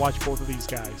interesting to watch both of these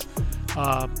guys.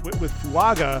 With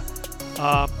Fuaga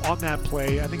on that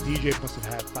play, I think DJ must have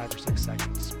had 5 or 6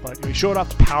 seconds. But he showed off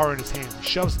the power in his hand. He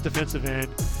shoves the defensive end.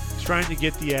 He's trying to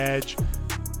get the edge.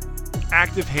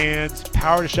 Active hands,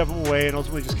 power to shove him away, and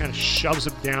ultimately just kind of shoves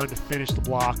him down to finish the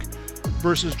block.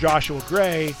 Versus Joshua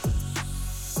Gray,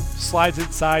 slides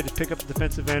inside to pick up the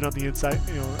defensive end on the inside,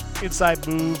 inside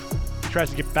move. He tries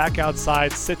to get back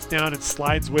outside, sits down and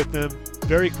slides with them.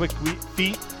 Very quick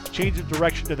feet, change of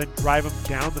direction to then drive him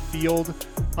down the field.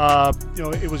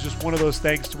 It was just one of those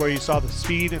things to where you saw the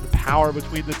speed and the power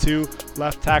between the two,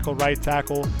 left tackle, right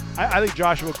tackle. I think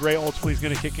Joshua Gray ultimately is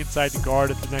going to kick inside the guard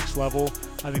at the next level.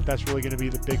 I think that's really going to be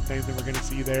the big thing that we're going to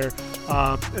see there.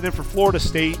 And then for Florida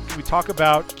State, can we talk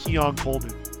about Keon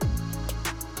Coleman?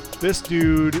 This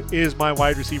dude is my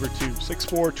wide receiver too.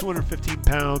 6'4", 215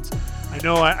 pounds. I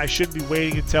know I shouldn't be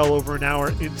waiting until over an hour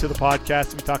into the podcast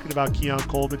to be talking about Keon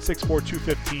Coleman, 6'4",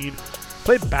 215.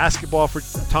 Played basketball for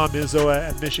Tom Izzo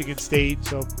at Michigan State,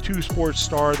 so 2-sport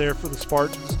star there for the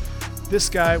Spartans. This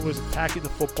guy was attacking the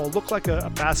football, looked like a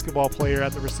basketball player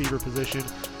at the receiver position.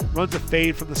 Runs a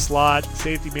fade from the slot.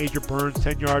 Safety Major Burns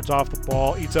 10 yards off the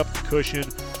ball, eats up the cushion.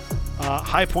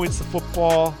 High points the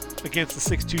football against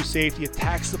the 6'2 safety,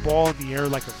 attacks the ball in the air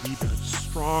like a rebound.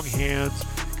 Strong hands,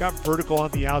 got vertical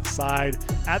on the outside.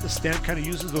 At the stem, kind of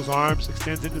uses those arms,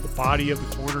 extends into the body of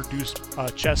the corner, Deuce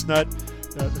Chestnut.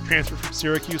 The transfer from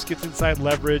Syracuse, gets inside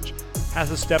leverage,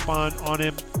 has a step on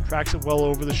him, tracks it well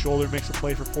over the shoulder, makes a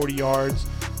play for 40 yards,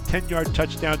 10-yard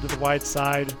touchdown to the wide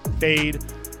side, fade,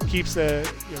 keeps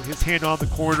his hand on the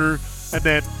corner, and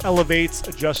then elevates,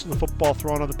 adjusting the football,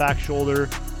 thrown on the back shoulder.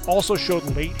 Also showed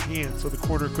late hands, so the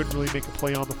corner couldn't really make a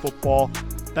play on the football.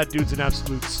 That dude's an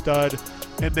absolute stud.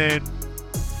 And then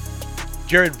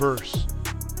Jared Verse.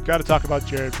 Got to talk about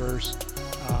Jared Verse.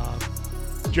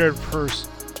 Jared Verse,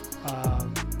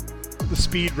 the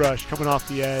speed rush coming off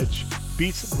the edge,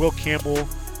 beats Will Campbell,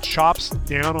 chops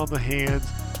down on the hands,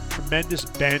 tremendous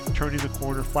bend, turning the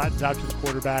corner, flattens out to the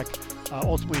quarterback,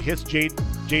 ultimately hits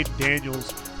Jaden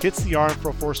Daniels, hits the arm for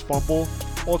a forced fumble,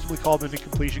 ultimately called an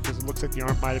incompletion because it looks like the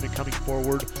arm might have been coming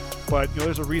forward, but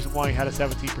there's a reason why he had a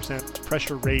 17%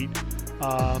 pressure rate.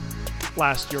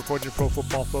 last year, according to Pro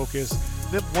Football Focus.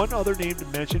 And then one other name to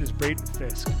mention is Braden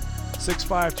Fisk,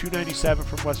 6'5", 297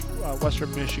 from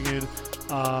Western Michigan.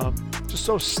 Just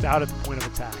so stout at the point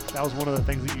of attack. That was one of the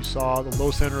things that you saw, the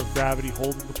low center of gravity,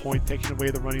 holding the point, taking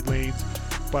away the running lanes.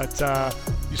 But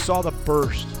you saw the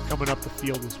burst coming up the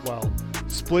field as well.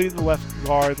 Splitting the left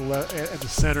guard and the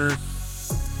center.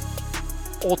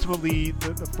 Ultimately,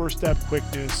 the first step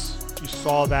quickness, you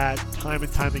saw that time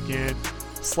and time again.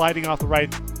 Sliding off the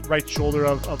right shoulder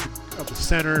of the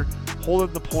center,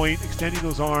 holding the point, extending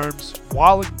those arms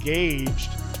while engaged,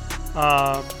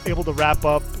 able to wrap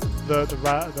up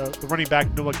the running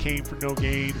back Noah Kane for no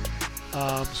gain.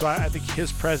 So I think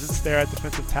his presence there at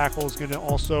defensive tackle is going to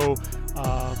also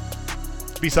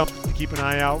be something to keep an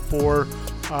eye out for.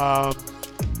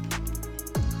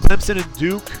 Clemson and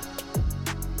Duke.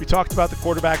 We talked about the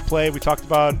quarterback play. We talked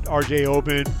about R.J.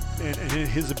 Oben and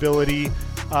his ability.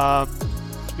 I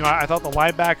thought the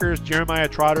linebackers, Jeremiah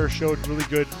Trotter, showed really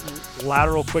good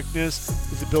lateral quickness,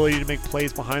 his ability to make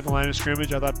plays behind the line of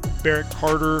scrimmage. I thought Barrett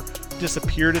Carter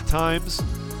disappeared at times.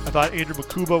 I thought Andrew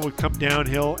Makuba would come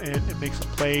downhill and make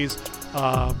some plays.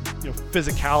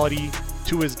 Physicality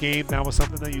to his game, that was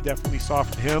something that you definitely saw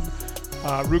from him.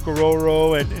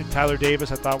 Rukororo and Tyler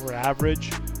Davis, I thought, were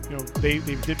average. They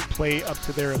didn't play up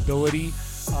to their ability,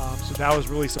 so that was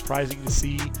really surprising to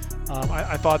see.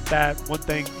 I thought that one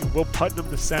thing, Will Putnam,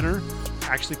 the center,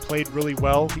 actually played really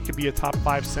well. He could be a top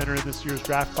 5 center in this year's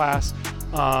draft class,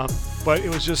 but it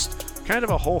was just kind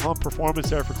of a ho-hum performance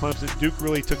there for Clemson. Duke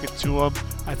really took it to him.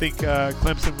 I think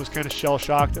Clemson was kind of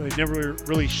shell-shocked, and they never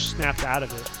really snapped out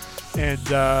of it. And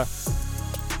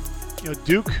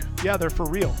Duke, yeah, they're for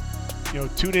real.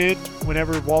 Tune in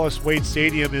whenever Wallace Wade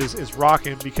Stadium is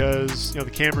rocking, because the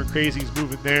Cameron Crazy is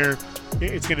moving there.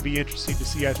 It's going to be interesting to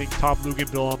see. I think Tom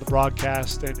Luganville on the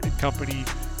broadcast and company,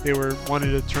 they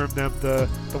wanted to term them the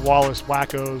Wallace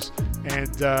Wackos, and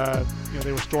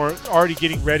they were already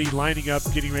getting ready, lining up,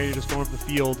 getting ready to storm the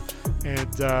field,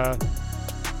 and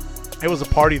it was a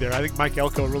party there. I think Mike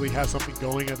Elko really has something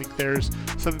going. I think there's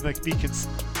something that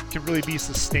can really be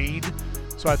sustained.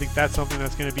 So I think that's something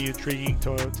that's going to be intriguing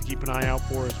to keep an eye out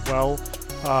for as well.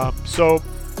 So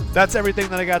that's everything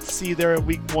that I got to see there in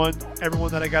week 1,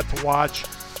 everyone that I got to watch.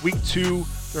 Week 2,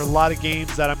 there are a lot of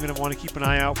games that I'm going to want to keep an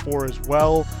eye out for as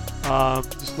well.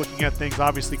 Just looking at things,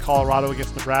 obviously Colorado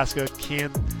against Nebraska,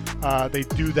 can they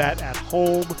do that at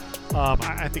home?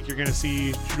 I think you're going to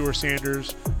see Shedeur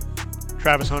Sanders,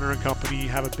 Travis Hunter and company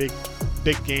have a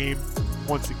big game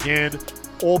once again.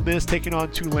 Ole Miss taking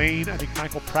on Tulane. I think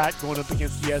Michael Pratt going up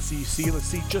against the SEC. Let's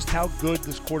see just how good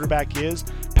this quarterback is.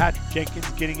 Patrick Jenkins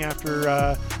getting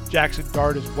after Jackson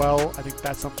Dart as well. I think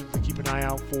that's something to keep an eye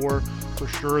out for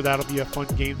sure. That'll be a fun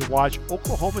game to watch.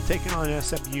 Oklahoma taking on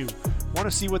SMU. Want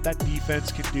to see what that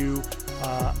defense can do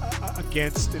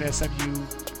against an SMU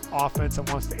offense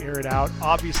that wants to air it out.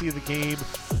 Obviously, the game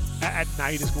at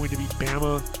night is going to be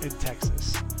Bama and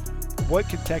Texas. What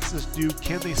can Texas do?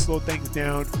 Can they slow things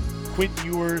down? Quinn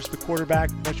Ewers, the quarterback,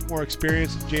 much more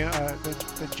experienced than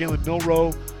Jalen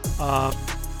Milroe.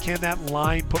 Can that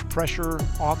line put pressure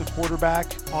on the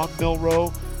quarterback, on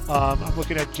Milroe? I'm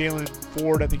looking at Jalen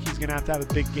Ford. I think he's going to have a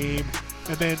big game.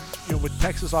 And then, with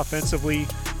Texas offensively,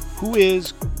 who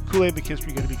is Kool-Aid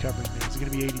McKinstry going to be covering there? Is it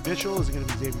going to be A.D. Mitchell? Is it going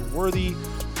to be Xavier Worthy?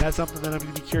 That's something that I'm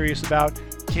going to be curious about.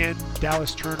 Can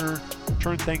Dallas Turner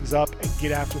turn things up and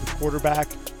get after the quarterback?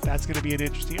 That's going to be an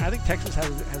interesting. I think Texas has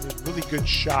a really good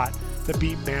shot to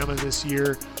beat Bama this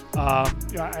year. I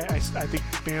think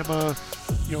Bama,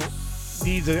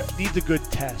 needs a good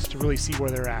test to really see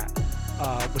where they're at.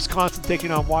 Wisconsin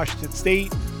taking on Washington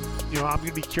State. I'm going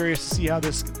to be curious to see how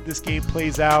this game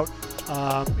plays out.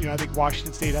 I think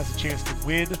Washington State has a chance to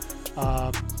win,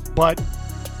 but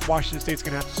Washington State's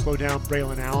going to have to slow down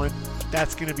Braylon Allen.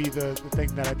 That's going to be the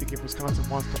thing that I think if Wisconsin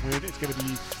wants to win, it's going to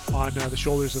be on the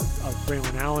shoulders of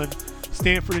Braylon Allen.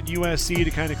 Stanford and USC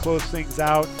to kind of close things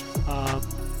out.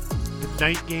 The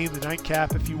night game, the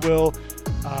nightcap, if you will.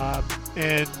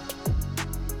 And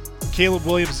Caleb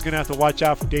Williams is going to have to watch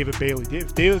out for David Bailey.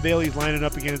 If David Bailey's lining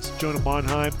up against Jonah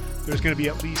Monheim, there's going to be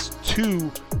at least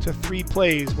 2 to 3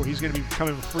 plays where he's going to be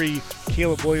coming free.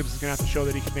 Caleb Williams is going to have to show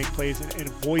that he can make plays and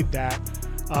avoid that.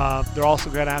 They're also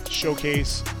going to have to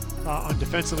showcase on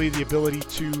defensively the ability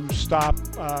to stop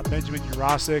Benjamin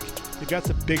Jurasic. They've got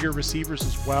some bigger receivers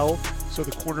as well, so the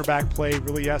cornerback play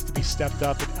really has to be stepped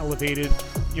up and elevated.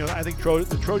 I think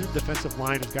the Trojan defensive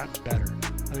line has gotten better.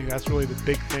 I think that's really the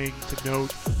big thing to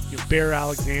note. Bear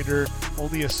Alexander,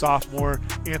 only a sophomore.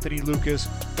 Anthony Lucas,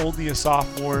 only a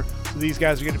sophomore. So these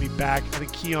guys are going to be back. I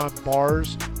think Keon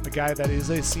Bars, the guy that is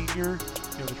a senior,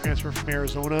 the transfer from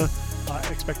Arizona, I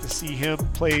expect to see him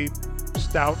play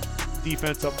stout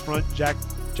defense up front. Jack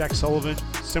Sullivan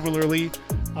similarly.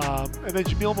 And then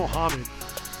Jamil Mohammed,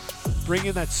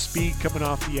 bringing that speed coming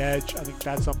off the edge. I think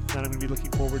that's something that I'm going to be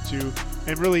looking forward to.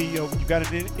 And really, you've got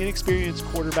an inexperienced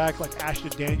quarterback like Ashton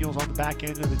Daniels on the back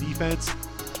end of the defense.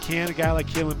 Can a guy like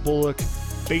Kalen Bullock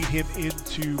bait him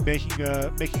into making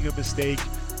a mistake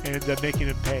and making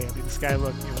him pay? I mean, this guy,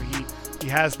 look, he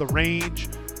has the range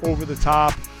over the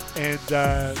top, and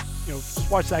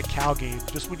just watch that Cal game.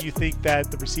 Just when you think that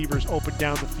the receiver's open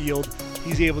down the field,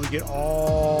 he's able to get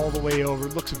all the way over.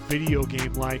 It looks video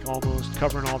game-like, almost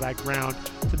covering all that ground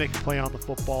to make a play on the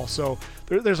football. So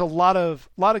there's a lot of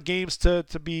games to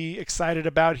be excited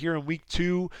about here in week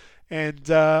 2.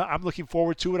 And I'm looking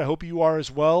forward to it. I hope you are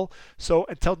as well. So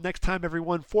until next time,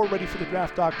 everyone, for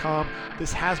ReadyForTheDraft.com,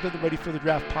 this has been the Ready for the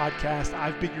Draft podcast.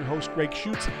 I've been your host, Gregg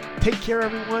Schutze. Take care,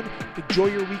 everyone. Enjoy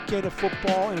your weekend of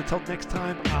football. And until next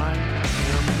time, I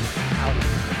am out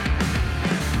of here.